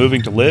subscribe to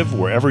Moving to Live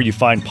wherever you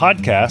find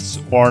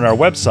podcasts or on our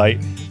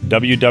website,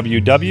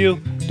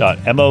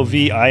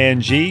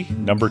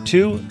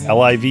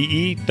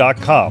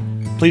 www.moving2live.com.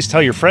 Please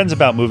tell your friends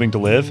about Moving to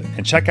Live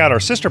and check out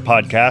our sister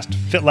podcast,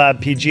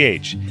 FitLab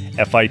PGH,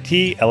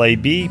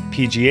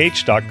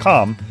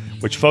 FITLABPGH.com,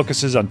 which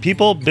focuses on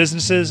people,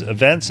 businesses,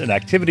 events, and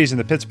activities in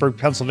the Pittsburgh,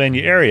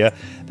 Pennsylvania area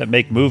that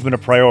make movement a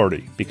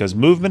priority, because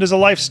movement is a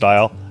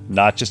lifestyle,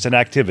 not just an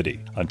activity.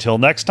 Until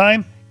next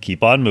time,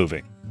 keep on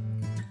moving.